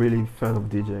was not really a fan of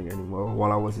DJing anymore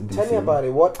while I was in DC. Tell me about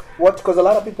it. What? Because a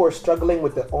lot of people are struggling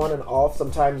with the on and off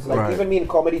sometimes. Like even me in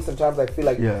comedy, sometimes I feel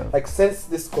like since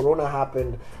this Corona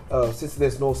happened, since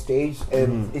there's no stage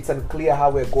and it's unclear how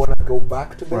we're going to go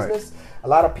back to business. A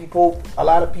lot of people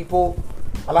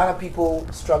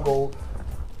struggle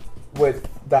with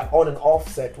that on and off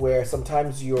set where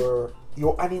sometimes you're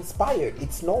uninspired.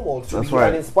 It's normal to be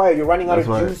uninspired. You're running out of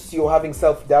juice. You're having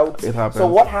self-doubt. It happens. So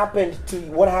what happened to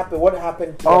that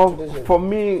decision? For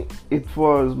me, it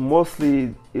was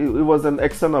mostly it was an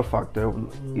external factor.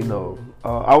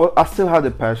 I still had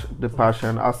the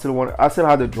passion. I still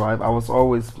had the drive. I was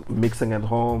always mixing at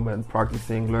home and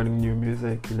practicing, learning new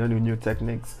music, learning new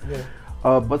techniques. Yeah.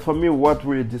 But for me, what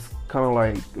really just kind of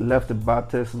like left a bad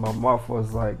taste in my mouth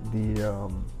was like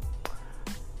the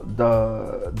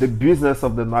business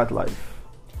of the nightlife.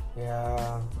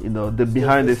 Yeah. The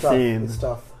behind the scene. It's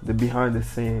tough. The behind the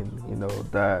scene.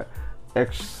 That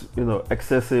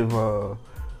excessive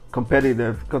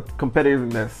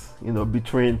competitiveness.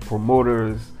 Between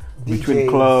promoters, DJs, between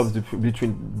clubs,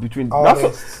 between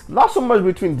not so much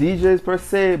between DJs per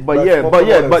se, but there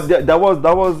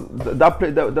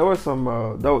were some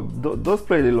those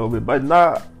played a little bit, but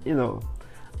not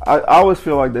I always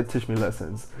feel like they teach me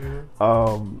lessons.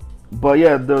 But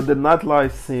yeah, the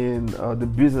nightlife scene, the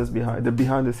business behind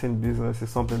the scene business is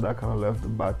something that kind of left the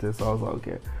bad taste. So I was like,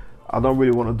 okay, I don't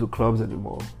really want to do clubs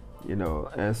anymore,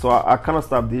 and so I kind of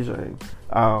stopped DJing.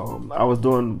 I was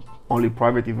doing only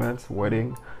private events,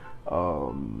 wedding,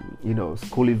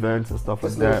 school events and stuff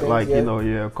like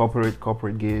that,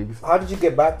 corporate gigs. How did you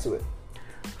get back to it?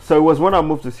 So it was when I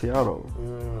moved to Seattle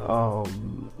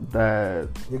that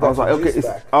I was like, okay,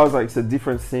 it's a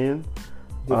different scene,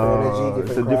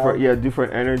 different energy,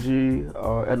 different energy,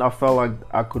 and I felt like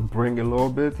I could bring a little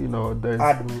bit,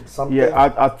 add something.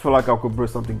 I feel like I could bring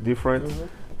something different,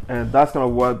 and that's kind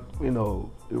of what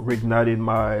reignited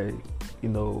my,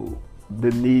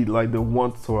 the need, like the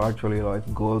want to actually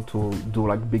like go to do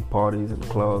like big parties and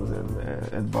clubs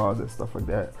and bars and stuff like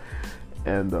that,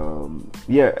 and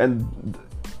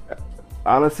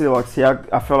honestly, like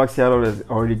I feel like Seattle has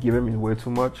already given me way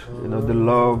too much. The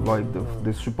love, like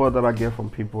the support that I get from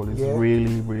people is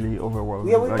really, really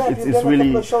overwhelming. Yeah, we've done a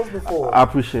couple of shows before. I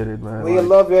appreciate it, man. We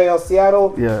love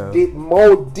Seattle. Yeah.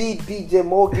 DJ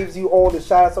Mo gives you all the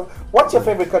shout outs. What's your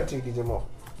favorite country, DJ Mo?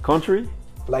 Country?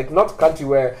 Like not country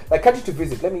country to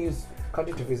visit. Let me use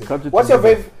country to visit. What's your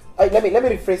favorite? Let me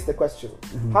rephrase the question.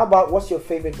 How about what's your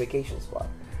favorite vacation spot?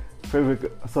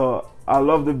 So I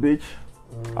love the beach.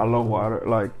 I love water.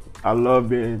 Like I love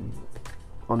being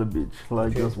on the beach,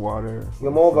 like just water.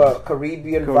 You're more of a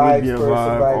Caribbean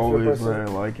vibe, always,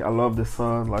 man. Like I love the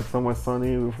sun, like somewhere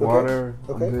sunny with water.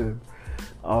 Okay. I'm good.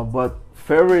 But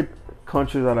favorite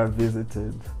country that I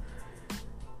visited,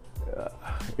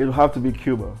 it'll have to be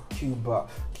Cuba. Cuba,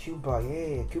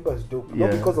 yeah, Cuba is dope.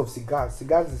 Not because of cigars.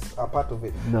 Cigars is a part of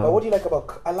it. No. But what do you like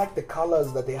about? I like the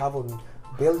colors that they have on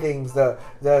buildings, the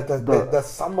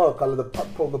summer color, the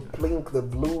purple, the pink, the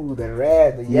blue, the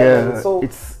red, the yellow. Yeah, so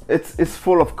it's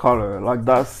full of color. Like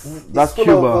that's full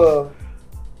Cuba. Of,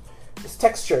 it's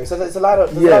texture. So there's a lot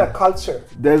of culture.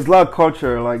 There's a lot of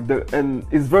culture, and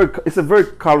it's a very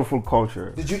colorful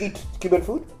culture. Did you eat Cuban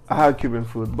food? I had Cuban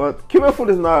food, but Cuban food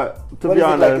is not, to be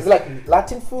honest. Is it like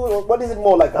Latin food, or what is it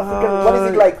more like? African? What is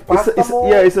it like? Pasta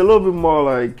it's a little bit more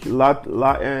like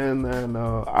Latin and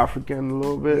African a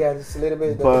little bit. Yeah, just a little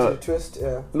bit. But twist.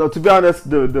 Yeah. No, to be honest,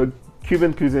 the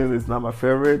Cuban cuisine is not my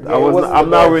favorite. I'm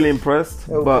not really impressed,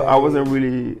 but I wasn't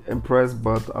really impressed.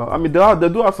 But I mean, they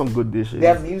do have some good dishes. They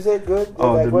have music good.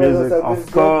 The music,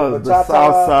 of course, the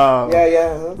salsa.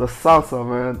 Yeah. The salsa,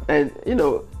 man, and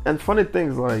and funny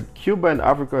things like Cuba and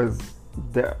Africa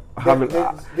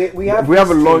we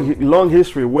have a long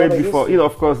history way before.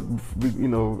 Of course,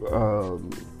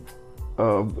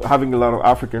 having a lot of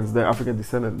Africans there, African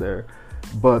descendant there,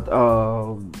 but.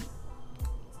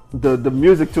 The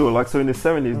music too, like so in the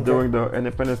 70s during the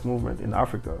independence movement in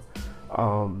Africa,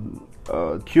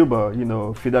 Cuba,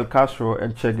 Fidel Castro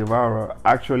and Che Guevara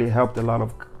actually helped a lot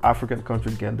of African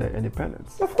countries get their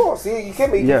independence. Of course, you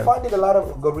funded a lot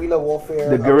of guerrilla warfare.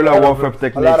 The guerrilla warfare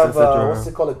techniques, a lot of what's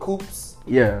it called, coups.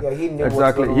 Yeah, he knew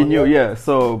exactly. He knew, yeah.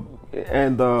 So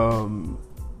and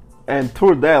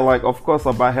through that, like of course,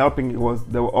 by helping, he was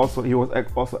also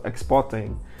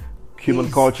exporting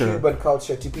Cuban culture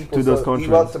to people, to those countries.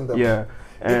 He welcomed them. Yeah,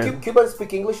 And Do Cubans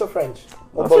speak English or French?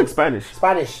 Or I speak both? Spanish.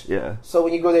 Spanish. Yeah. So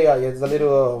when you go there, yeah, there's a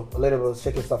little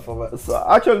shaking stuff over. So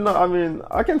actually, no. I mean,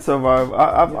 I can survive.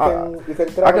 You can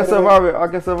I can survive. I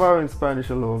can survive in Spanish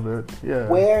a little bit. Yeah.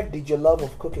 Where did your love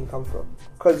of cooking come from?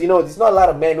 Because there's not a lot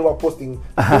of men who are posting food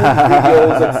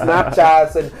videos and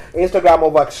Snapchats and Instagram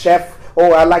of like chef.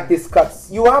 Oh, I like this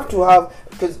cuts. You have to have,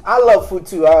 because I love food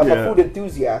too. I'm a food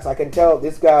enthusiast. I can tell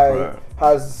this guy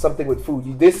has something with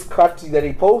food. This cut that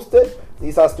he posted,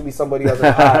 this has to be somebody who has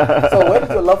an eye. So where did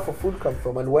your love for food come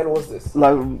from, and when was this?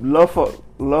 Like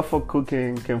love for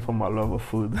cooking came from my love of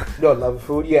food. No, love of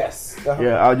food, yes.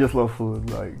 Yeah, I just love food.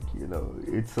 Like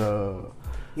it's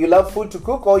You love food to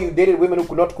cook, or you dated women who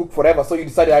could not cook forever, so you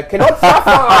decided, I cannot suffer.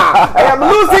 I am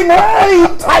losing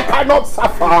weight. I cannot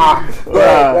suffer. Go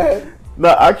ahead. No,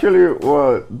 actually,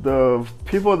 well, the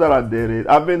people that I dated,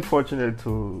 I've been fortunate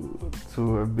to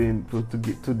have been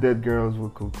to date girls who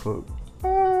could cook.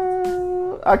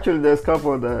 Actually, there's a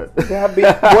couple that they have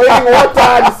been boiling water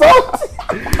and salt.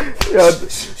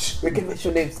 We can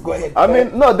mention names. Go ahead. I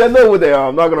mean, no, they know who they are.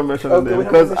 I'm not gonna mention them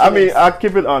because I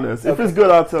keep it honest. If it's good,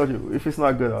 I'll tell you. If it's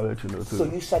not good, I'll let you know too. So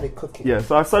you started cooking. Yeah.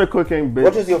 So I started cooking.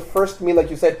 What was your first meal? Like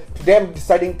you said, today I'm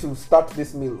deciding to start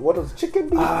this meal. What was chicken,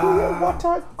 beef,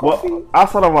 water, coffee? Well, I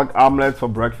started like omelets for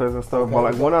breakfast and stuff. But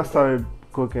like when I started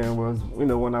cooking was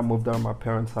when I moved out of my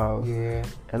parents' house. Yeah.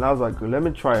 And I was like, let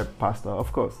me try pasta.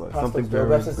 Of course, like something very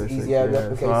basic. Easier,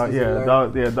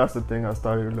 that's the thing I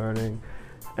started learning.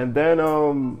 And then,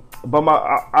 but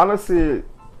honestly,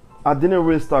 I didn't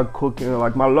really start cooking.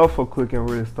 Like my love for cooking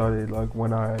really started like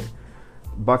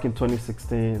back in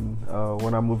 2016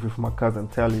 when I moved with my cousin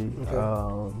Telly.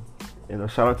 Okay.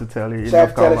 Shout out to Telly in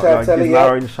North Carolina. He's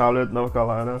now in Charlotte, North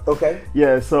Carolina. Okay.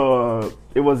 Yeah, so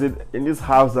it was in this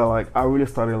house that like I really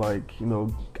started like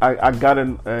I got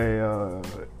in a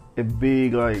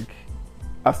big like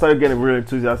I started getting really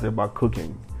enthusiastic about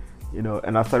cooking.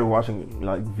 And I started watching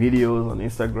like videos on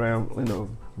Instagram,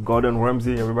 Gordon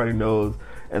Ramsay, everybody knows.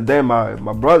 And then my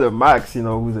brother Max,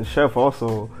 who's a chef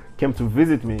also, came to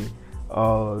visit me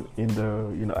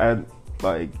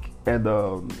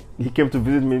he came to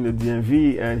visit me in the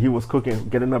DMV, and he was cooking,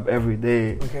 getting up every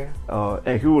day. Okay.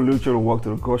 And he would literally walk to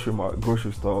the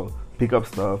grocery store, pick up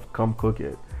stuff, come cook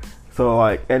it. So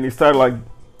and he started like,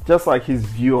 just like his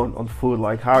view on food,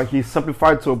 like how he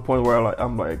simplified to a point where like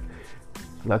I'm like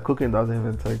cooking doesn't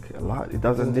even take a lot. It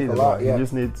doesn't need a lot. Yeah. You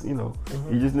just need,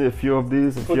 you just need a few of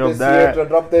these, a few of that. Here,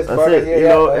 drop this, that's it,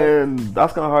 and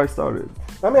that's kind of how it started.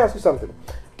 Let me ask you something.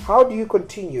 How do you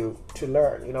continue to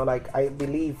learn? Like I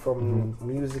believe from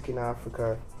music in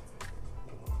Africa,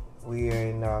 we're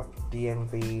in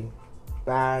DMV,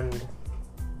 band,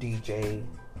 DJ,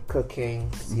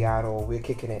 cooking, Seattle, we're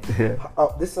kicking it. Yeah.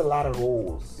 This is a lot of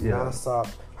roles. Yeah.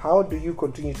 How do you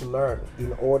continue to learn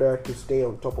in order to stay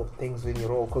on top of things in your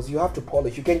role? Because you have to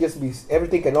polish. You can't just be,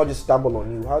 everything cannot just stumble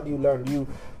on you. How do you learn? Do you,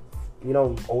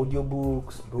 audio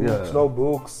books, no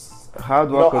books? How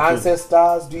do I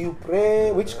ancestors? Do you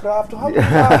pray? Witchcraft? How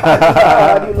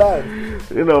do you learn?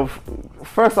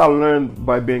 First I learned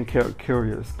by being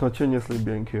curious, continuously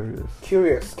being curious.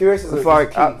 Curious is it's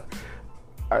like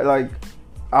I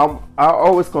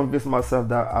always convince myself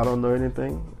that I don't know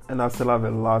anything, and I still have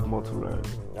a lot more to learn.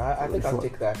 I think I'll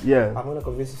take that. Yeah. I'm gonna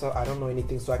convince myself I don't know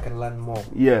anything, so I can learn more.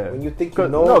 Yeah. When you think you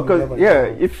know, because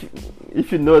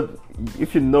if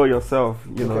you know yourself,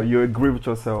 you agree with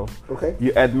yourself. Okay.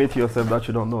 You admit to yourself that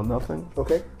you don't know nothing.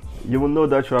 Okay. You will know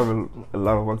that you have a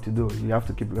lot of work to do. You have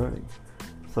to keep learning.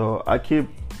 So I keep,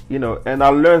 and I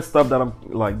learn stuff that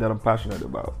I'm passionate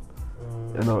about.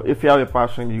 If you have a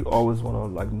passion, you always want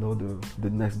to know the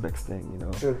next best thing.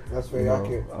 True, that's very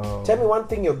accurate. Tell me one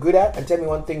thing you're good at, and tell me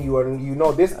one thing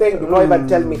this thing. Do not even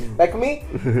tell me. Like me,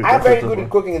 I'm very good at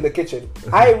cooking in the kitchen.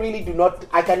 I really do not.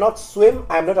 I cannot swim.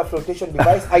 I'm not a flotation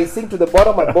device. I sink to the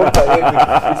bottom. My bones are heavy.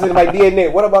 It's in my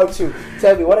DNA. What about you?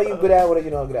 Tell me, what are you good at? What are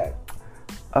you not good at?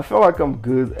 I feel like I'm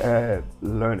good at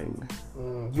learning.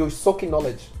 You're soaking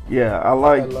knowledge. Yeah, I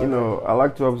like I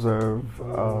like to observe.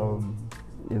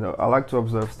 I like to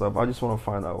observe stuff. I just want to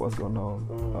find out what's going on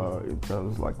in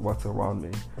terms of like what's around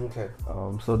me. Okay.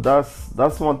 So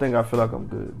that's one thing I feel like I'm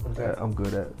good. Okay. I'm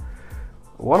good at.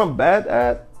 What I'm bad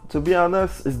at, to be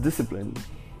honest, is discipline.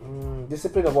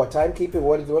 Discipline of what? Timekeeping?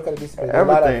 What kind of discipline?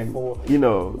 Everything.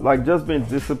 Like just being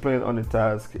disciplined on the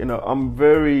task. I'm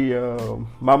very.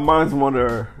 My mind's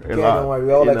wander a lot. Don't worry.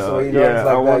 We all I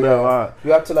wonder a lot.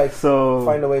 You have to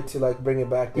find a way to bring it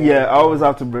back. Yeah, I always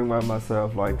have to bring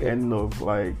myself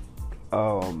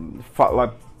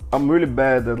I'm really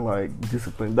bad at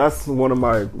discipline. That's one of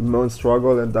my main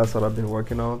struggle, and that's what I've been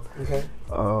working on. Okay.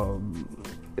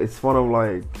 it's one of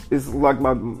like, it's like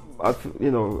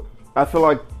I feel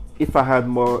like if I had a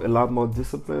lot more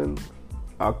discipline,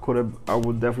 I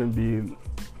would definitely be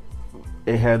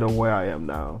ahead of where I am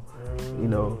now.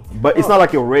 But it's not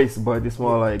like a race, but it's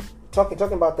more like talking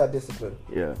about that discipline.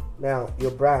 Yeah. Now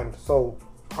your brand. So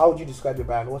how would you describe your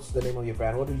brand? What's the name of your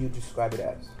brand? What do you describe it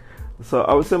as? So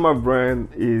I would say my brand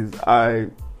is I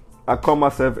call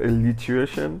myself a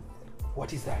literation.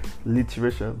 What is that?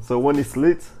 Literation. So when it's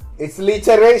lit, it's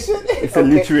literation. It's a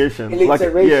literation.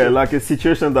 Like a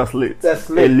situation that's lit. That's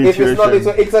lit. If it's not lit,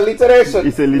 it's a literation.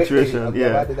 It's a literation. Okay,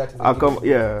 yeah.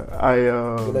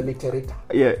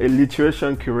 a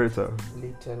literation curator.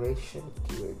 Literation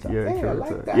curator. Yeah, hey, curator. I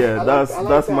like that. Yeah,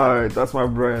 like that's my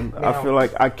brand. Now, I feel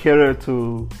like I cater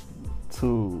to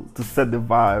set the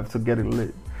vibe, to get it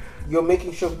lit. You're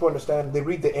making sure people understand. They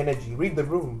read the energy, read the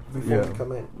room before we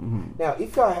come in. Mm-hmm. Now,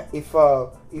 if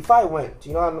I went,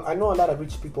 I know a lot of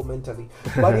rich people mentally,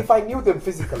 but if I knew them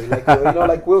physically, like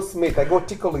like Will Smith, I go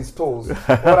tickle his toes,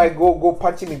 or I go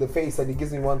punch him in the face, and he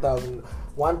gives me 1,000.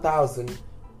 1,000.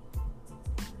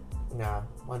 Nah,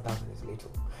 1,000 is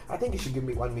little. I think you should give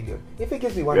me 1 million. If he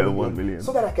gives me 1 million,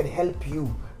 so that I can help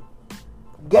you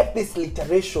get this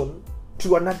literation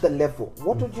to another level,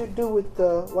 what would you do with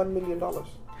 $1 million?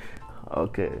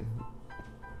 Okay.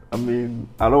 I mean,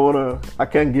 I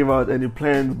can't give out any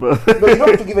plans, but... No, you don't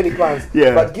have to give any plans.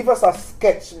 Yeah. But give us a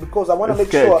sketch, because I want to make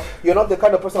sure you're not the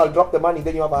kind of person I'll drop the money,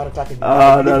 then you have a heart attack.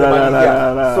 No.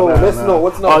 So let's know,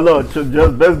 what's not? Oh, no, just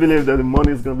best believe that the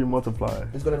money is going to be multiplied.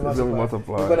 It's going to be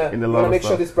multiplied. You're going to make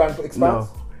sure this brand expands?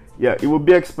 No. Yeah, it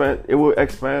will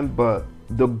expand, but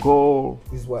the goal...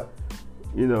 Is what?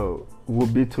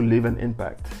 Would be to leave an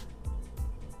impact.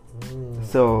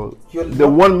 So the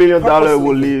 $1 million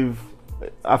will leave.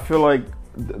 I feel like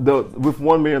with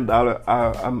 $1 million,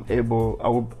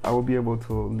 I will be able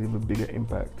to leave a bigger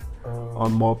impact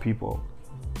on more people.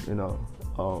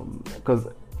 Because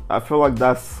I feel like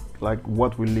that's like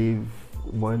what we leave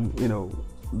when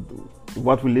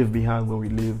what we leave behind when we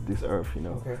leave this earth.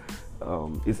 Okay.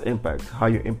 Is impact, how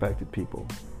you impacted people.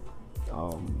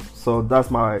 So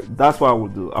that's what I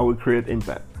would do. I would create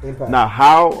impact. Now,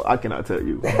 how, I cannot tell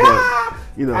you. But,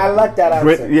 I like that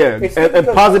answer. And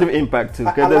positive impact too.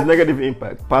 Because there's negative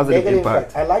impact, positive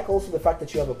impact. I like also the fact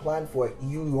that you have a plan for it.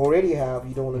 You already have.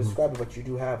 You don't want to describe it, but you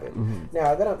do have it.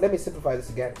 Now, let me simplify this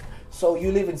again. So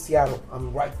you live in Seattle.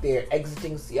 I'm right there,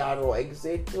 exiting Seattle.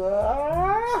 Exit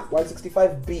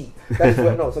 165B. That is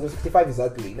where, so the 65 is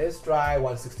ugly. Let's try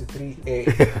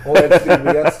 163A. Or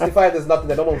 165 there's nothing.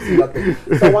 I don't want to see nothing.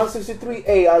 So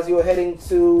 163A, as you're heading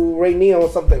to Rainier or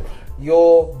something,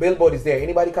 your billboard is there.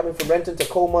 Anybody coming from Renton,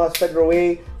 Tacoma, Federal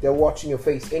Way, they're watching your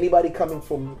face. Anybody coming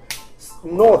from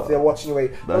north, they're watching your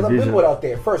way. There's a billboard out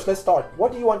there. First, let's start.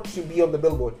 What do you want to be on the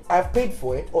billboard? I've paid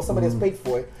for it, or somebody has paid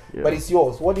for it, but it's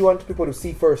yours. What do you want people to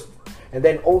see first? And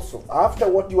then also, after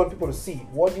what do you want people to see?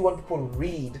 What do you want people to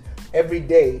read every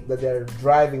day that they're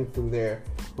driving through there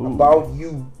about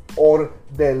you, or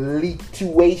the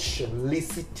lituation,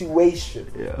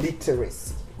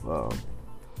 literacy? Wow.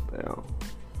 Damn.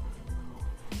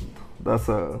 That's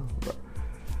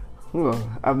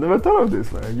I've never thought of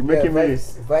this, man. You're making me.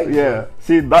 Yeah.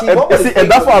 See, and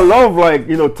that's why I love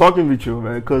talking with you,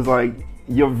 man. Because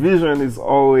your vision is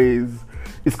always,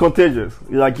 it's contagious.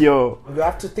 Like you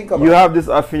have to think about. You have this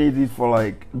affinity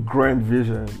for grand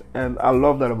vision, and I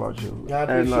love that about you. I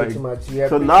appreciate you too much.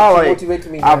 So now, motivate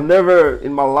me, I've never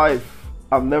in my life.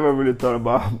 I've never really thought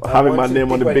about having my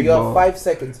name on the big board. You have 5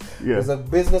 seconds. Yeah. There's a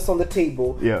business on the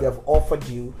table. Yeah. They have offered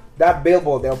you that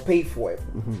billboard. They'll pay for it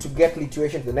to get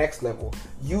lituation to the next level.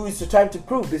 Use the time to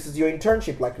prove this is your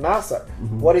internship, like NASA.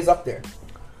 What is up there?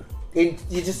 You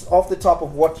just off the top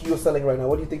of what you're selling right now.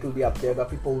 What do you think will be up there that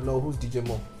people will know who's DJ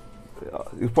Mo?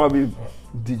 It's probably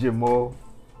DJ Mo.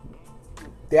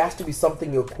 There has to be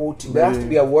something you're quoting. There has to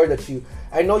be a word that you...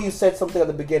 I know you said something at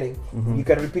the beginning. You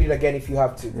can repeat it again if you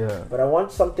have to. Yeah. But I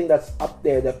want something that's up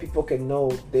there that people can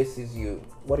know this is you.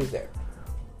 What is there?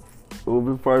 It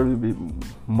will probably be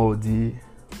Modi.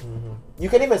 You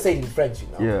can even say it in French,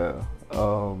 Yeah.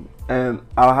 And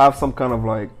I'll have some kind of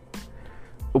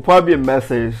it'll probably be a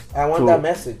message. I want that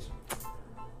message.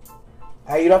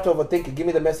 You don't have to overthink it. Give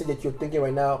me the message that you're thinking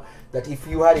right now. That if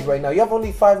you had it right now, you have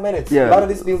only 5 minutes. Yeah. A lot of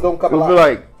these deals don't come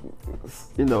along.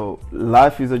 It'll be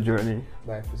life is a journey.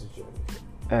 Life is a journey.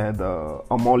 And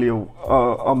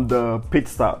I'm the pit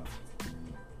stop.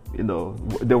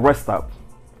 The rest stop.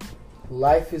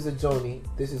 Life is a journey.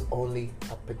 This is only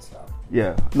a pit stop.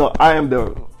 Yeah. No, I am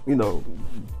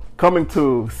coming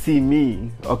to see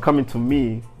me or coming to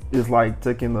me is like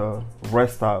taking a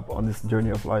rest stop on this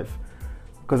journey of life.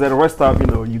 Because at a rest stop,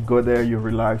 you go there, you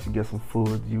relax, you get some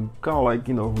food, you kind of like,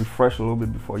 refresh a little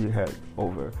bit before you head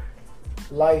over.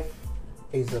 Life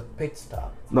is a pit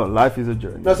stop. No, life is a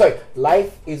journey. No, sorry.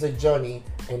 Life is a journey,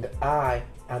 and I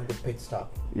am the pit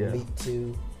stop. Yeah. Lead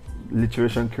to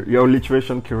Your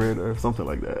literation curator, something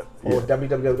like that. or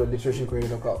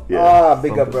www.literationcreator.com. Yeah,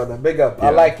 big up, brother. Big up. Yeah. I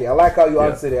like it. I like how you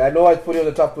answered it. I know I put you in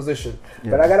the top position,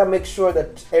 Yeah. but I gotta make sure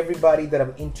that everybody that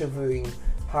I'm interviewing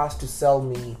has to sell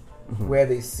me where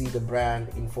they see the brand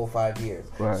in 4 or 5 years.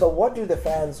 Right. So what do the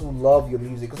fans who love your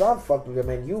music, because I've fucked with them,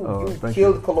 man. You thank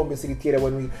killed you. Columbia City Theater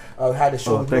when we had a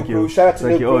show with thank New you. Crew. Shout out to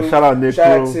Thank New you. Crew. Shout out Nick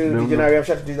Shout out Crew. to DJ Nariam.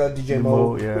 Shout out to DJ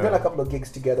Mo. Yeah. We've done a couple of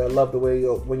gigs together. I love the way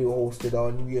when you hosted our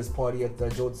New Year's party at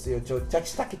Joe Taki.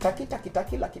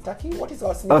 What is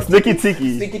our Sneaky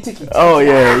Tiki. Sneaky Tiki. Oh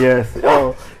yeah, yes.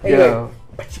 Oh Anyway, yeah.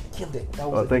 but you killed it. That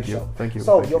was a thank good you. show. Thank you.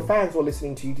 So Thank your you. fans were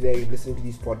listening to you today, listening to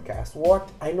these podcasts. What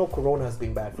I know, Corona has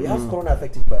been bad for you. How's Corona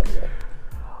affected you, by the way?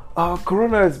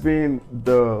 Corona has been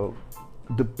the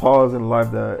pause in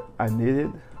life that I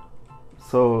needed.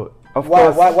 So of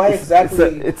course, why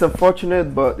exactly? It's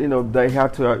unfortunate, but you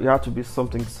have to be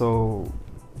something so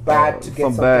Bad to get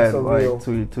something bad, so like real.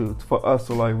 to for us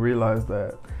to like realize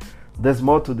that there's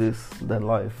more to this than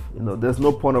life. There's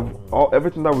no point of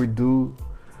everything that we do,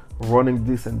 running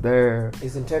this and there.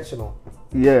 It's intentional.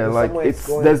 Yeah, In like some way it's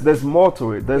going- there's more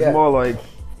to it. There's Yeah. more like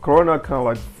Corona kind of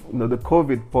like the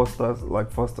COVID forced us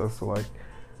to like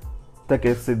take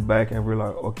a sit back and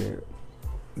realize, okay,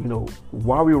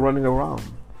 why are we running around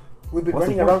We've been What's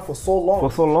the running point? around for so long.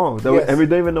 for so long that Yes. and we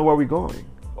don't even know where we're going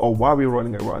or why we're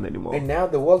running around anymore? And now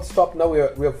the world stopped. Now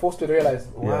we're forced to realize,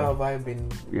 wow, Yeah. have I been?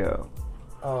 Yeah,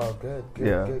 Oh, good.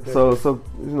 yeah. Good. So so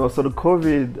the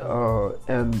COVID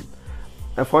and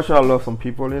unfortunately, I lost some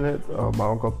people in it. My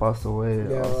uncle passed away.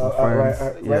 Yeah, Some friends.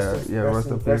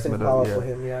 rest in with power that, for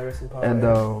him. Yeah, rest in power. And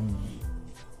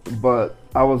but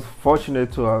I was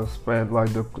fortunate to have spent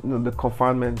like the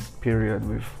confinement period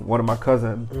with one of my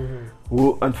cousins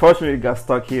who unfortunately got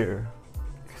stuck here.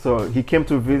 So he came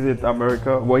to visit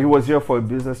America. Well, he was here for a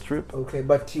business trip, okay,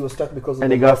 but he was stuck because of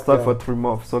and the he got stuck lockdown. for 3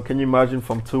 months. So can you imagine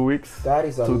from 2 weeks? That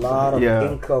is a to- lot of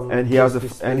yeah. income. And he has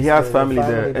just and he has displaced family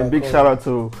there. And back big home. shout out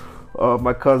to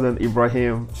my cousin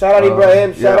Ibrahim. Shout out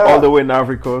Ibrahim, shout out. all the way in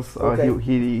Ivory Coast. Okay.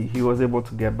 He was able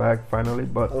to get back finally,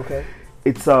 but Okay.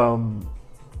 it's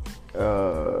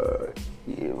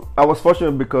I was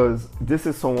fortunate because this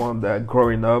is someone that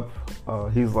growing up,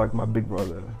 he's like my big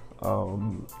brother,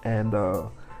 and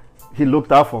he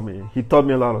looked out for me. He taught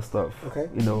me a lot of stuff. Okay.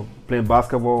 Playing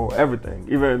basketball, everything,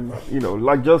 even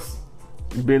like just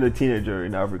being a teenager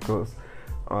in Ivory Coast,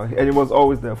 and he was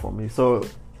always there for me. So,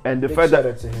 and the Big fact shout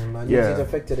that out to him, man. yeah, He's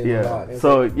affected him a lot.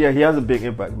 So yeah, he has a big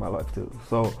impact in my life too.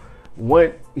 So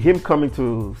when him coming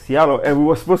to Seattle, and we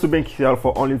were supposed to be in Seattle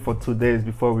for 2 days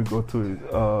before we go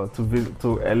to visit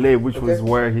to LA, which was Okay.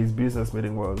 where his business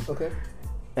meeting was. Okay.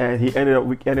 And we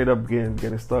ended up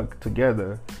getting stuck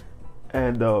together.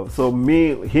 And so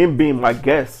him being my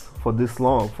guest for this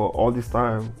long, for all this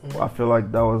time, I feel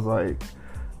like that was like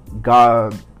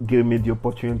God gave me the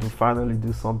opportunity to finally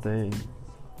do something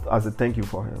as a thank you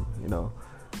for him.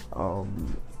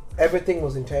 Everything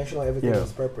was intentional. Everything Yeah.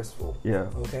 was purposeful. Yeah.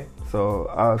 Okay. So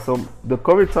the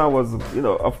COVID time was,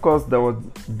 of course there were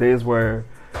days where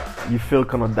you feel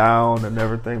kind of down and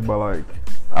everything, but like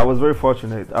I was very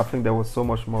fortunate. I think there was so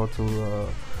much more to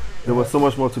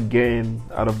gain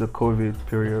out of the COVID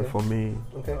period Okay. for me.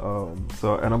 Okay.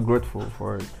 And I'm grateful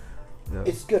for it. Yeah.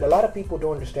 It's good. A lot of people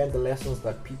don't understand the lessons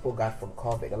that people got from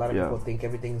COVID. A lot of Yeah. people think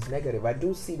everything's negative. I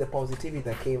do see the positivity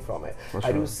that came from it. For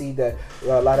I do sure. see that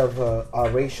a lot of our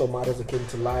racial models that came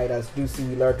to light. I do see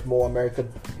we learned more American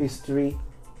history.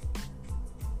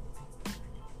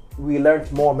 We learned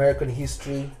more American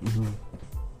history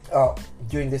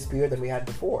during this period than we had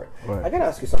before. Right. I gotta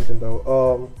ask you something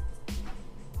though.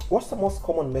 What's the most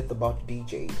common myth about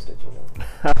DJs that you know?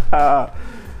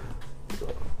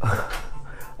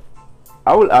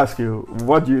 I will ask you,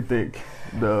 what do you think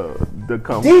the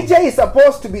DJ is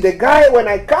supposed to be the guy when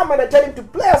I come and I tell him to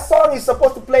play a song, he's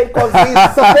supposed to play it because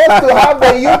he's supposed to have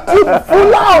the YouTube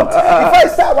full out. If I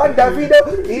start one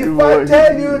Davido, if I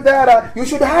tell you that you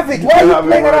should have it, why are you have it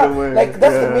playing it right out? away. Like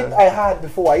that's the Yeah. myth I had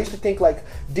before. I used to think like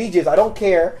DJs, I don't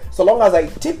care so long as I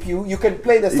tip you, you can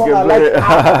play the song can I play like it.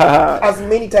 as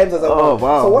many times as I Oh, want.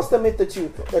 wow. So what's the myth that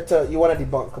you want to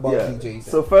debunk about DJs?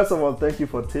 So first of all, thank you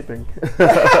for tipping.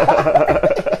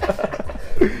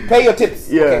 Pay your tips.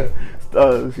 Yeah.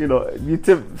 Okay. You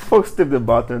tip, folks tip the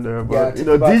bartender, but Yeah, tip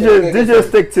the DJs bartender.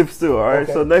 DJs take tips too. All right.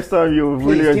 Okay. So next time you're Please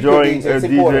really tip your enjoying DJ. a It's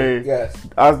important. DJ, Yes.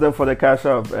 ask them for the cash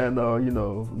up, and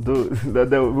do that.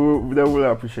 They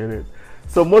will appreciate it.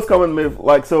 So most common myth,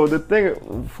 like, so the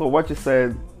thing for what you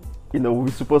said, we're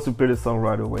supposed to play the song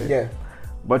right away. Yeah.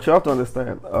 But you have to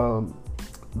understand,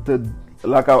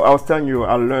 like I was telling you,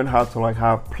 I learned how to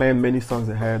have plan many songs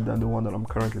ahead than the one that I'm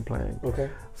currently playing. Okay.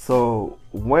 So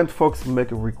when folks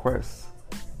make a request,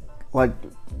 like,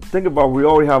 think about, we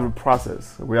already have a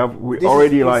process. We This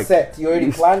already is like preset. You already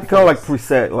it's planned kind of like this.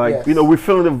 preset. Like, Yes. we're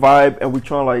feeling the vibe, and we're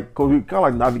trying cause we're kind of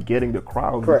like navigating the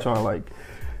crowd. Correct. We're trying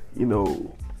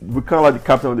we're kind of like the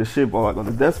captain of the ship, or like on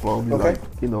the dance floor. We're Okay.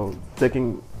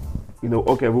 taking,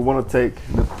 okay, we want to take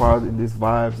the crowd in these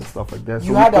vibes and stuff like that.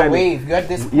 You So had we a plan wave. You had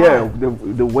this. yeah,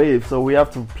 plan. the wave. So we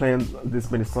have to plan this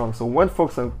many songs. So when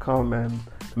folks come and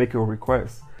make a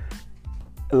request,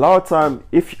 a lot of time,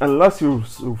 unless you're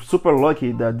super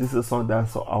lucky that this is a song that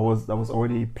I was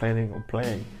already planning on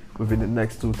playing within the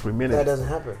next 2-3 minutes, That doesn't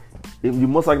happen. you're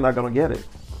most likely not gonna get it.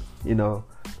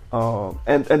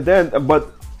 And then,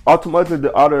 but ultimately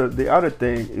the other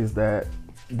thing is that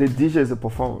the DJ is a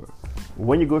performer.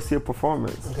 When you go see a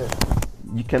performance, Okay.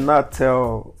 you cannot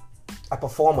tell A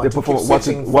performer. the to performer keep what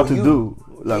searching to for you. do,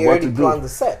 He like what already to planned do. the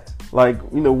set. Like,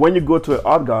 when you go to an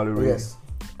art gallery, Yes.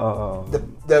 the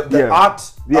The art.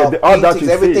 Yeah, of the art that paintings,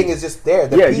 you everything see. is just there.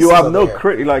 The you pieces have are no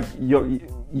there. like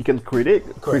you can critique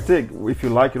if you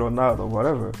like it or not or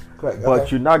whatever. Correct, But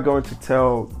okay. you're not going to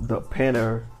tell the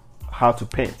painter how to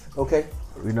paint. Okay.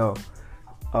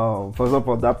 For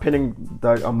example, that painting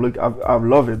that I'm looking, I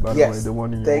love it, by the way. Yes. The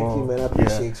one in your Thank wall. you, man. I Yeah.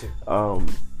 appreciate you.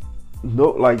 No,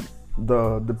 like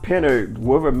the painter,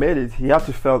 whoever made it, he had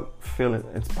to feel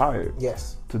inspired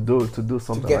Yes. to do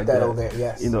something To get like that that. over there,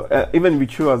 yes. Even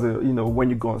with you as when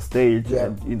you go on stage, Yeah.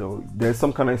 and there's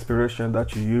some kind of inspiration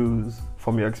that you use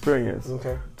from your experience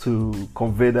Okay. to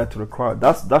convey that to the crowd.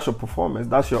 That's your performance.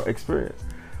 That's your experience.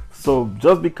 So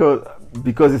just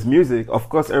because it's music, of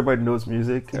course everybody knows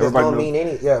music. It does Everybody not knows, mean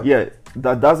any. Yeah. yeah,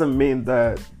 that doesn't mean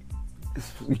that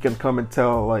you can come and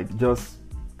tell, like, just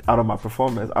out of my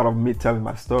performance, out of me telling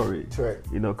my story. Correct.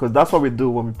 Because that's what we do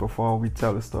when we perform. We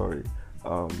tell a story,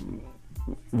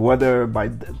 whether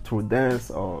through dance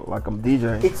or like I'm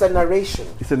DJing. It's a narration.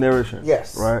 It's a narration.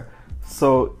 Yes. Right.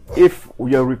 So if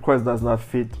your request does not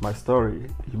fit my story,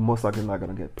 you're most likely not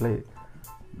gonna get played.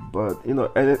 But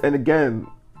and again,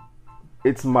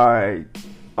 it's my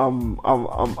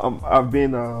I've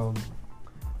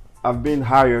been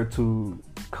hired to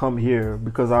come here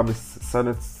because I have a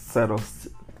certain set of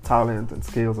talent and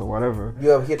skills or whatever.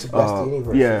 You are here to bless the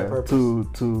universe. Yeah, for the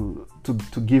purpose.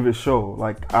 to give a show.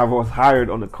 Like, I was hired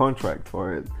on a contract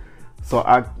for it, so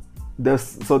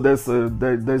there's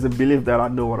a belief that I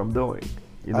know what I'm doing.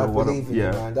 I believe in you,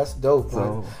 man. That's dope,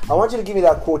 man. So, I want you to give me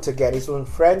that quote again. It's in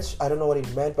French. I don't know what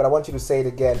it meant, but I want you to say it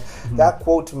again. That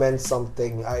quote meant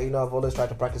something. I've always tried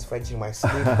to practice French in my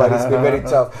sleep, but it's been very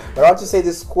tough. But I want you to say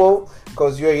this quote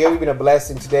because you're here. You've been a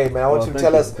blessing today, man. I want you to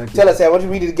tell us. Tell us. I want you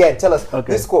to read it again. Tell us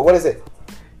this quote. What is it?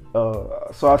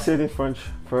 So I'll say it in French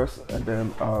first, and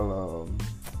then I'll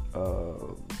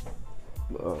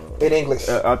in English.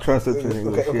 I'll translate it in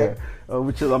English. Okay. Yeah,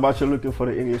 which is, I'm actually looking for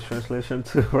the English translation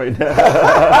too right now.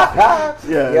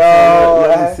 Yeah. Yo,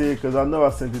 let me see, because I know I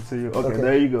sent it to you. Okay,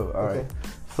 there you go. All Okay. right.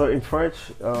 So in French,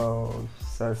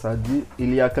 ça dit,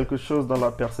 il y a quelque chose dans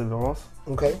la persévérance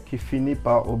qui finit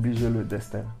par obliger le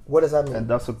destin. What does that mean? And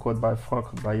that's a quote by Frank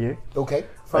Baillet. Okay.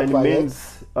 And it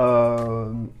means,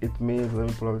 let me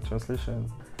pull up the translation.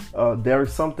 There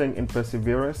is something in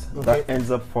perseverance that ends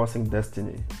up forcing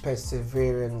destiny.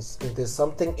 Perseverance. There's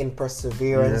something in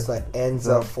perseverance that ends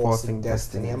up forcing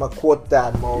destiny. I'm gonna quote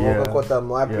that more.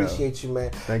 I appreciate you,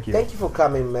 man. Thank you. Thank you for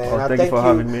coming, man. Thank you for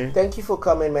having me. Thank you for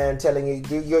coming, man. Telling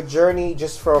you your journey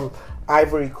just from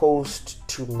Ivory Coast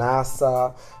to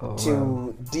NASA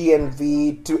to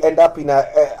DNV to end up in a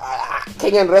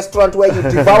Kenyan restaurant where you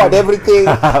devoured everything.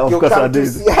 Of course I did.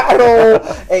 Seattle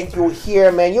and you're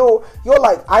here, man. You're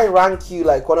like, I rank you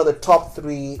like one of the top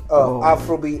 3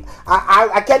 Afrobeat.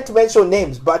 I can't mention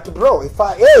names, but bro, if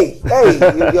I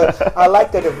I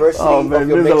like the diversity of your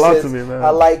means mixes. a lot to me, man.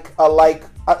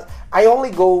 I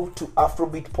only go to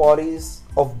Afrobeat parties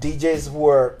of DJs who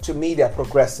are, to me, they're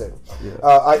progressive. Yeah.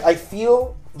 I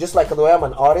feel just like the way I'm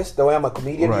an artist, the way I'm a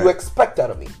comedian, you expect out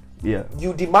of me. Yeah.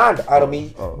 You demand out of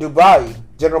me, Dubai,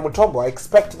 General Mutombo. I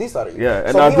expect this out of you. Yeah,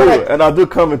 and I do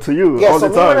come to you all the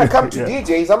time. When I come to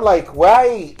DJs, I'm like,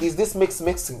 why is this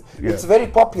mixing? Yeah. It's very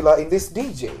popular in this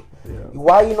DJ. Yeah.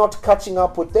 Why are you not catching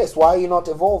up with this? Why are you not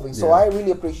evolving? So I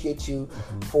really appreciate you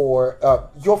for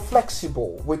you're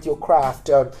flexible with your craft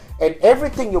and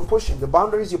everything you're pushing, the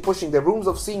boundaries you're pushing, the rooms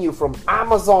of seeing you from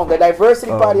Amazon, the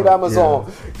diversity party at Amazon.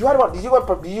 Yeah. You had what?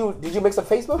 Did you mix a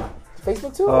Facebook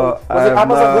too? Was it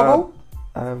Amazon Google?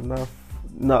 I have not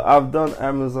No, I've done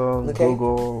Amazon,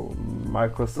 Google,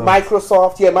 Microsoft.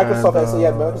 Microsoft, yeah, Microsoft. And,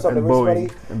 Microsoft.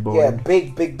 and Boeing, yeah,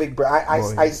 big brand.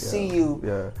 I see you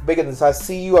bigger than this. I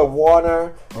see you at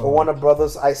Warner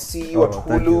Brothers. I see you at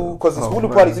Hulu because it's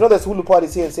Hulu parties. You know, there's Hulu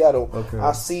parties here in Seattle. Okay.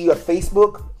 I see you at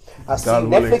Facebook. I see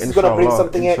Netflix is going to bring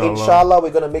something in. Inshallah,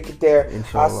 we're going to make it there.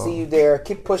 I see you there.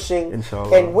 Keep pushing.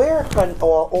 Inshallah. And where can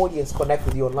our audience connect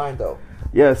with you online, though?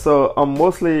 Yeah, so I'm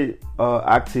mostly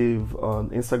active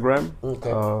on Instagram.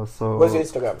 Okay. So what's your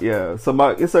Instagram? Yeah, so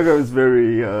my Instagram is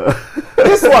very.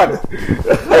 This one,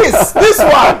 this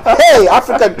one. Hey,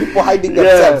 African people hiding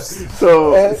themselves.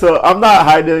 So I'm not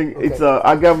hiding. Okay. It's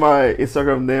I got my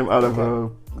Instagram name out of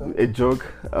a joke.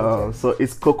 So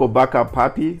it's Coco Baka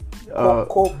Papi.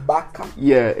 Coco Baka.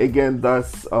 Yeah, again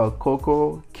that's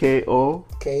Coco Ko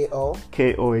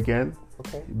again.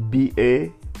 Okay.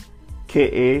 BAKA.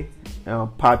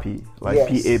 Papi, like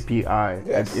Papi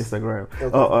at Instagram.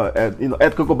 Okay.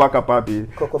 At Coco Baka Papi.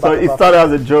 So it started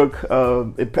as a joke.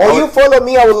 You follow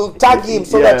me, I will tag him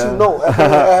so that you know.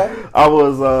 I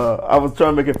was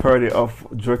trying to make a parody of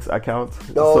Drake's account.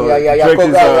 Oh, so yeah. Drake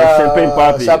is Champagne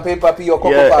Papi. Champagne Papi or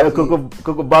Coco Papi.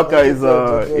 Coco Baka is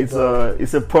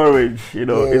it's a porridge. It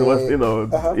was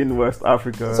in West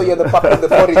Africa. So you're the Papi of the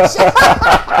porridge.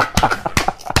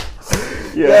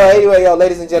 Yeah. Anyway,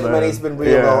 ladies and gentlemen, it's been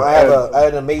real. I had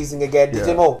an amazing again.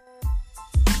 DJ Mo.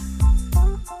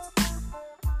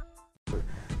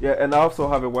 Yeah, and I also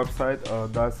have a website.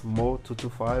 That's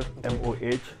Mo225,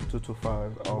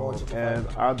 MOH225. And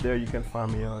out there you can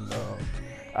find me on.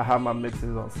 I have my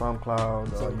mixes on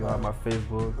SoundCloud. You have my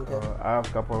Facebook. Okay. I have a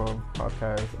couple of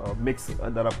podcasts, mix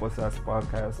that I post as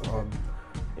podcasts on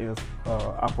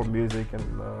Apple Music and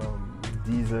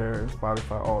Deezer,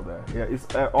 Spotify, all that. Yeah, it's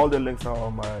all the links are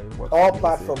on my website. All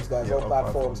platforms, guys. Yeah, all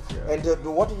platforms. Yeah. And do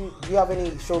you have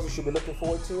any shows we should be looking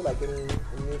forward to? Like any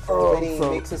shows, any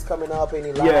mixes coming up,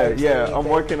 any lives? Yeah. I'm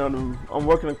working on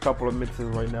a couple of mixes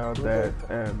right now.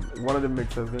 And one of the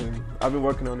mixes I've been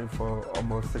working on it for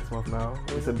almost 6 months now.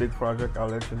 It's a big project. I'll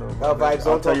let you know. Vibes.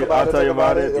 I'll tell you about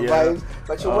it. Vibes.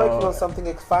 But you're working on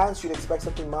something. Fans should expect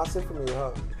something massive from you, huh?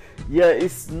 Yeah,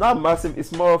 it's not massive.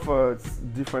 It's more of a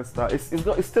different style. It's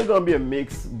still gonna be a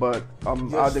mix, but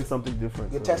I'm adding something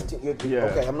different. You're testing.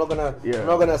 Okay, I'm not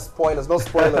gonna spoil us. No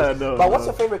spoilers. What's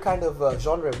your favorite kind of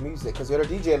genre of music? Because you're a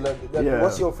DJ.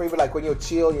 What's your favorite? Like when you're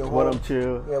chill, you're home? When I'm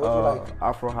chill. Yeah, what do you like?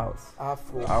 Afro house.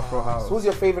 Afro house. Who's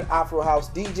your favorite Afro house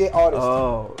DJ artist?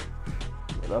 Oh.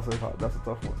 That's a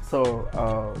tough one. So,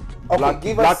 Black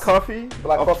Coffee.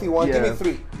 Black Coffee one. Yeah. Give me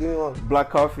 3. Give me one. Black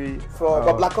Coffee.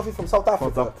 Black Coffee from South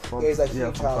Africa. He's a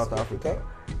huge house. South Africa. Okay.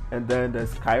 And then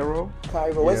there's Cairo.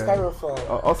 Where's Cairo from?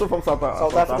 Also from South Africa.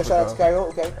 South Africa. Shout out to Cairo.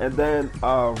 Okay. And then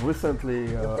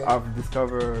recently, I've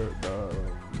discovered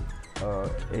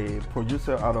a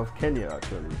producer out of Kenya,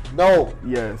 actually. No.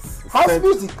 Yes. House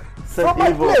music. From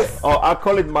my place. I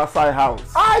call it Masai House.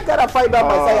 I gotta find out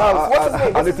Masai House.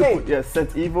 What's his name? Saint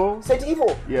Evo. Saint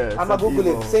Evo. Yeah. I'm gonna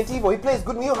Google it. Saint Evo. He plays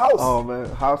good music house. Oh man,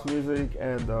 house music.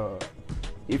 And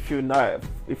if you're not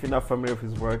familiar with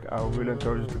his work, I would really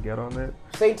encourage you to get on it.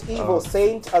 Saint Evo.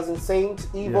 Saint as in Saint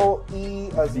Evo.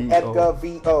 E as in Edgar.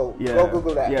 V-O. Yeah. Go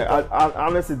Google that. Yeah. Okay. I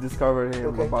honestly discovered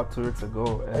him about 2 weeks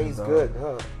ago. And, he's good,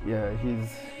 huh? Yeah.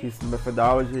 His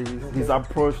methodology, his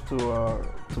approach to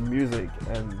music,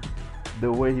 and the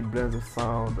way he blends the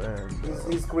sound, and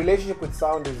his relationship with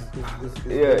sound is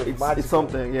it's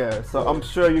something. Yeah, so I'm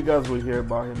sure you guys will hear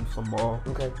about him some more.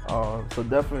 Okay. So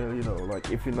definitely, like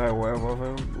if you're not aware of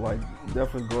him, like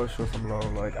definitely go show some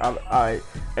love. Like I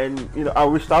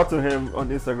reached out to him on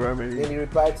Instagram, and he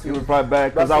replied to you. He replied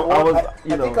back because I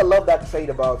think I love that trait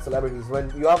about celebrities.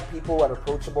 When you have people who are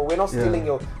approachable, we're not stealing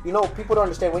your. People don't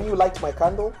understand. When you light my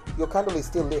candle, your candle is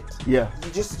still lit. Yeah.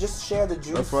 You just share the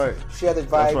juice. That's right. Share the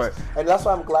vibes. That's right. And that's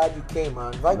why I'm glad you came,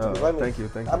 man. Thank you.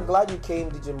 I'm glad you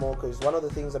came, DJ Mo, because one of the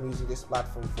things I'm using this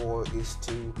platform for is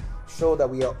to show that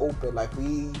we are open. Like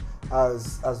we,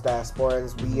 as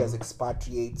diasporans, we as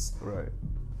expatriates, right.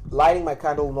 Lighting my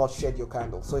candle will not shed your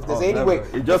candle. So if there's any way,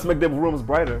 it just make the rooms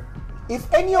brighter.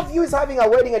 If any of you is having a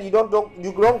wedding and you don't call DJ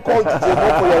Mo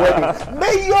for your wedding,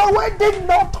 may your wedding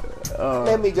not.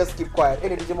 Let me just keep quiet.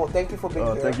 Anyway, DJ Mo, thank you for being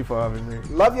here. Thank you for having me.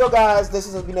 Love you guys.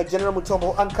 This has been a General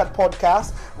Mutombo Uncut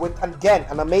podcast with, again,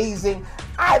 an amazing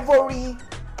Ivorian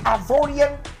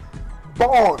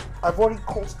born. Ivory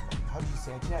Coast. How do you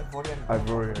say it?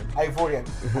 Ivorian. Hey,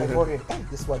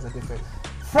 this one's a different.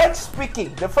 French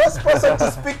speaking. The first person to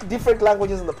speak different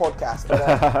languages in the podcast. But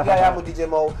here I am with DJ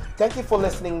Mo. Thank you for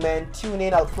listening, man. Tune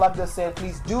in. I'll plug this in.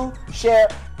 Please do share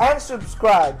and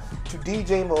subscribe to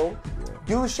DJ Mo.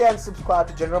 Do share and subscribe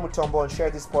to General Mutombo and share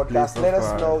this podcast. Please Let us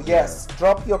subscribe. know. Yes,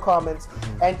 drop your comments.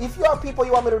 And if you have people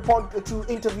you want me to report to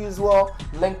interview as well,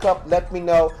 link up, let me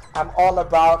know. I'm all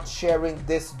about sharing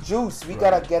this juice. We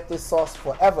gotta get this sauce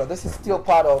forever. This is still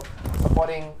part of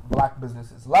supporting black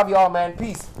businesses. Love y'all, man.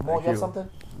 Peace. More, you have something?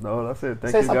 No, that's it.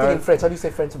 Thank Say you, something guys. in French. How do you say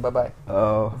French? Bye-bye.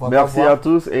 Merci à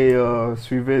tous et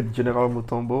suivez General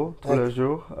Mutombo tous les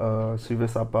jours. Suivez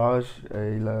sa page.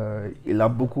 Et il a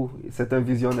beaucoup. C'est un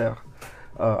visionnaire.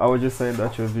 I was just saying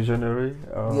that you're a visionary.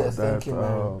 Yes, that, thank you,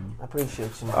 man. I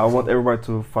appreciate you, man. I want everybody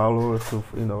to follow,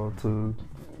 to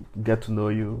get to know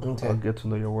you, or get to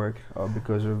know your work,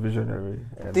 because you're a visionary.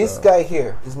 And, this guy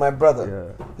here is my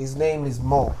brother. Yeah. His name is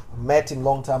Mo. I met him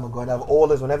long time ago,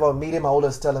 and whenever I meet him, I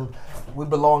always tell him we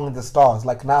belong in the stars,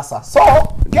 like NASA. So,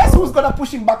 guess who's gonna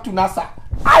push him back to NASA?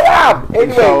 I am! Anyway.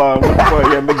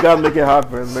 Inshallah, may God make it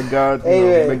happen. May God,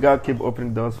 Anyway. may God keep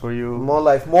opening doors for you. More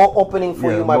life, more opening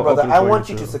for you, my more brother. opening I for want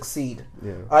you you to too. succeed.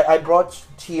 Yeah. I brought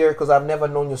you here because I've never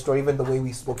known your story, even the way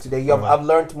we spoke today. I've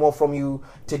learned more from you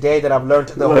today than I've learned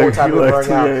the whole time we've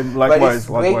been out. Likewise, but it's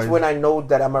great likewise. when I know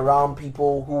that I'm around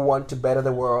people who want to better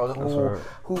the world,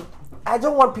 who I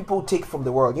don't want people to take from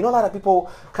the world. You know, a lot of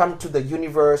people come to the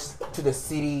universe, to the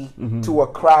city, to a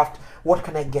craft. What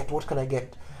can I get? What can I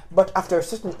get? But after a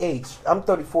certain age, I'm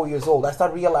 34 years old, I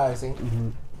start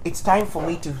realizing it's time for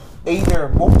me to either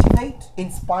motivate,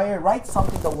 inspire, write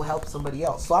something that will help somebody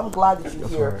else. So I'm glad that you're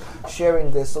here sharing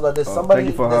this so that there's somebody,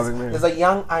 thank you for having me. there's a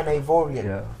young Ivorian.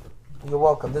 Yeah. You're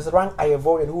welcome. There's a young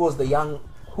Ivorian who was the young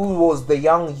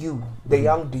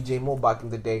DJ Mo back in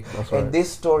the day. That's and right. this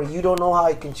story, you don't know how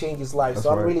it can change his life. That's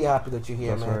so I'm right. really happy that you're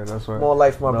here, That's man. right, that's right. More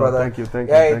life, my brother. Thank you, thank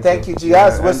you. Hey, thank you, G.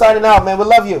 Yeah, We're signing out, man. We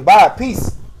love you. Bye.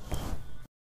 Peace.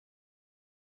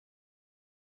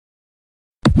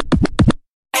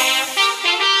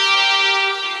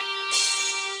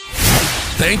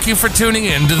 Thank you for tuning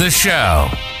in to the show.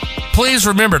 Please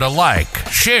remember to like,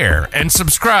 share, and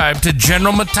subscribe to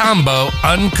General Mutombo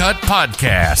Uncut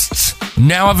Podcasts.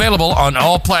 Now available on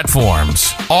all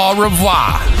platforms. Au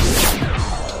revoir.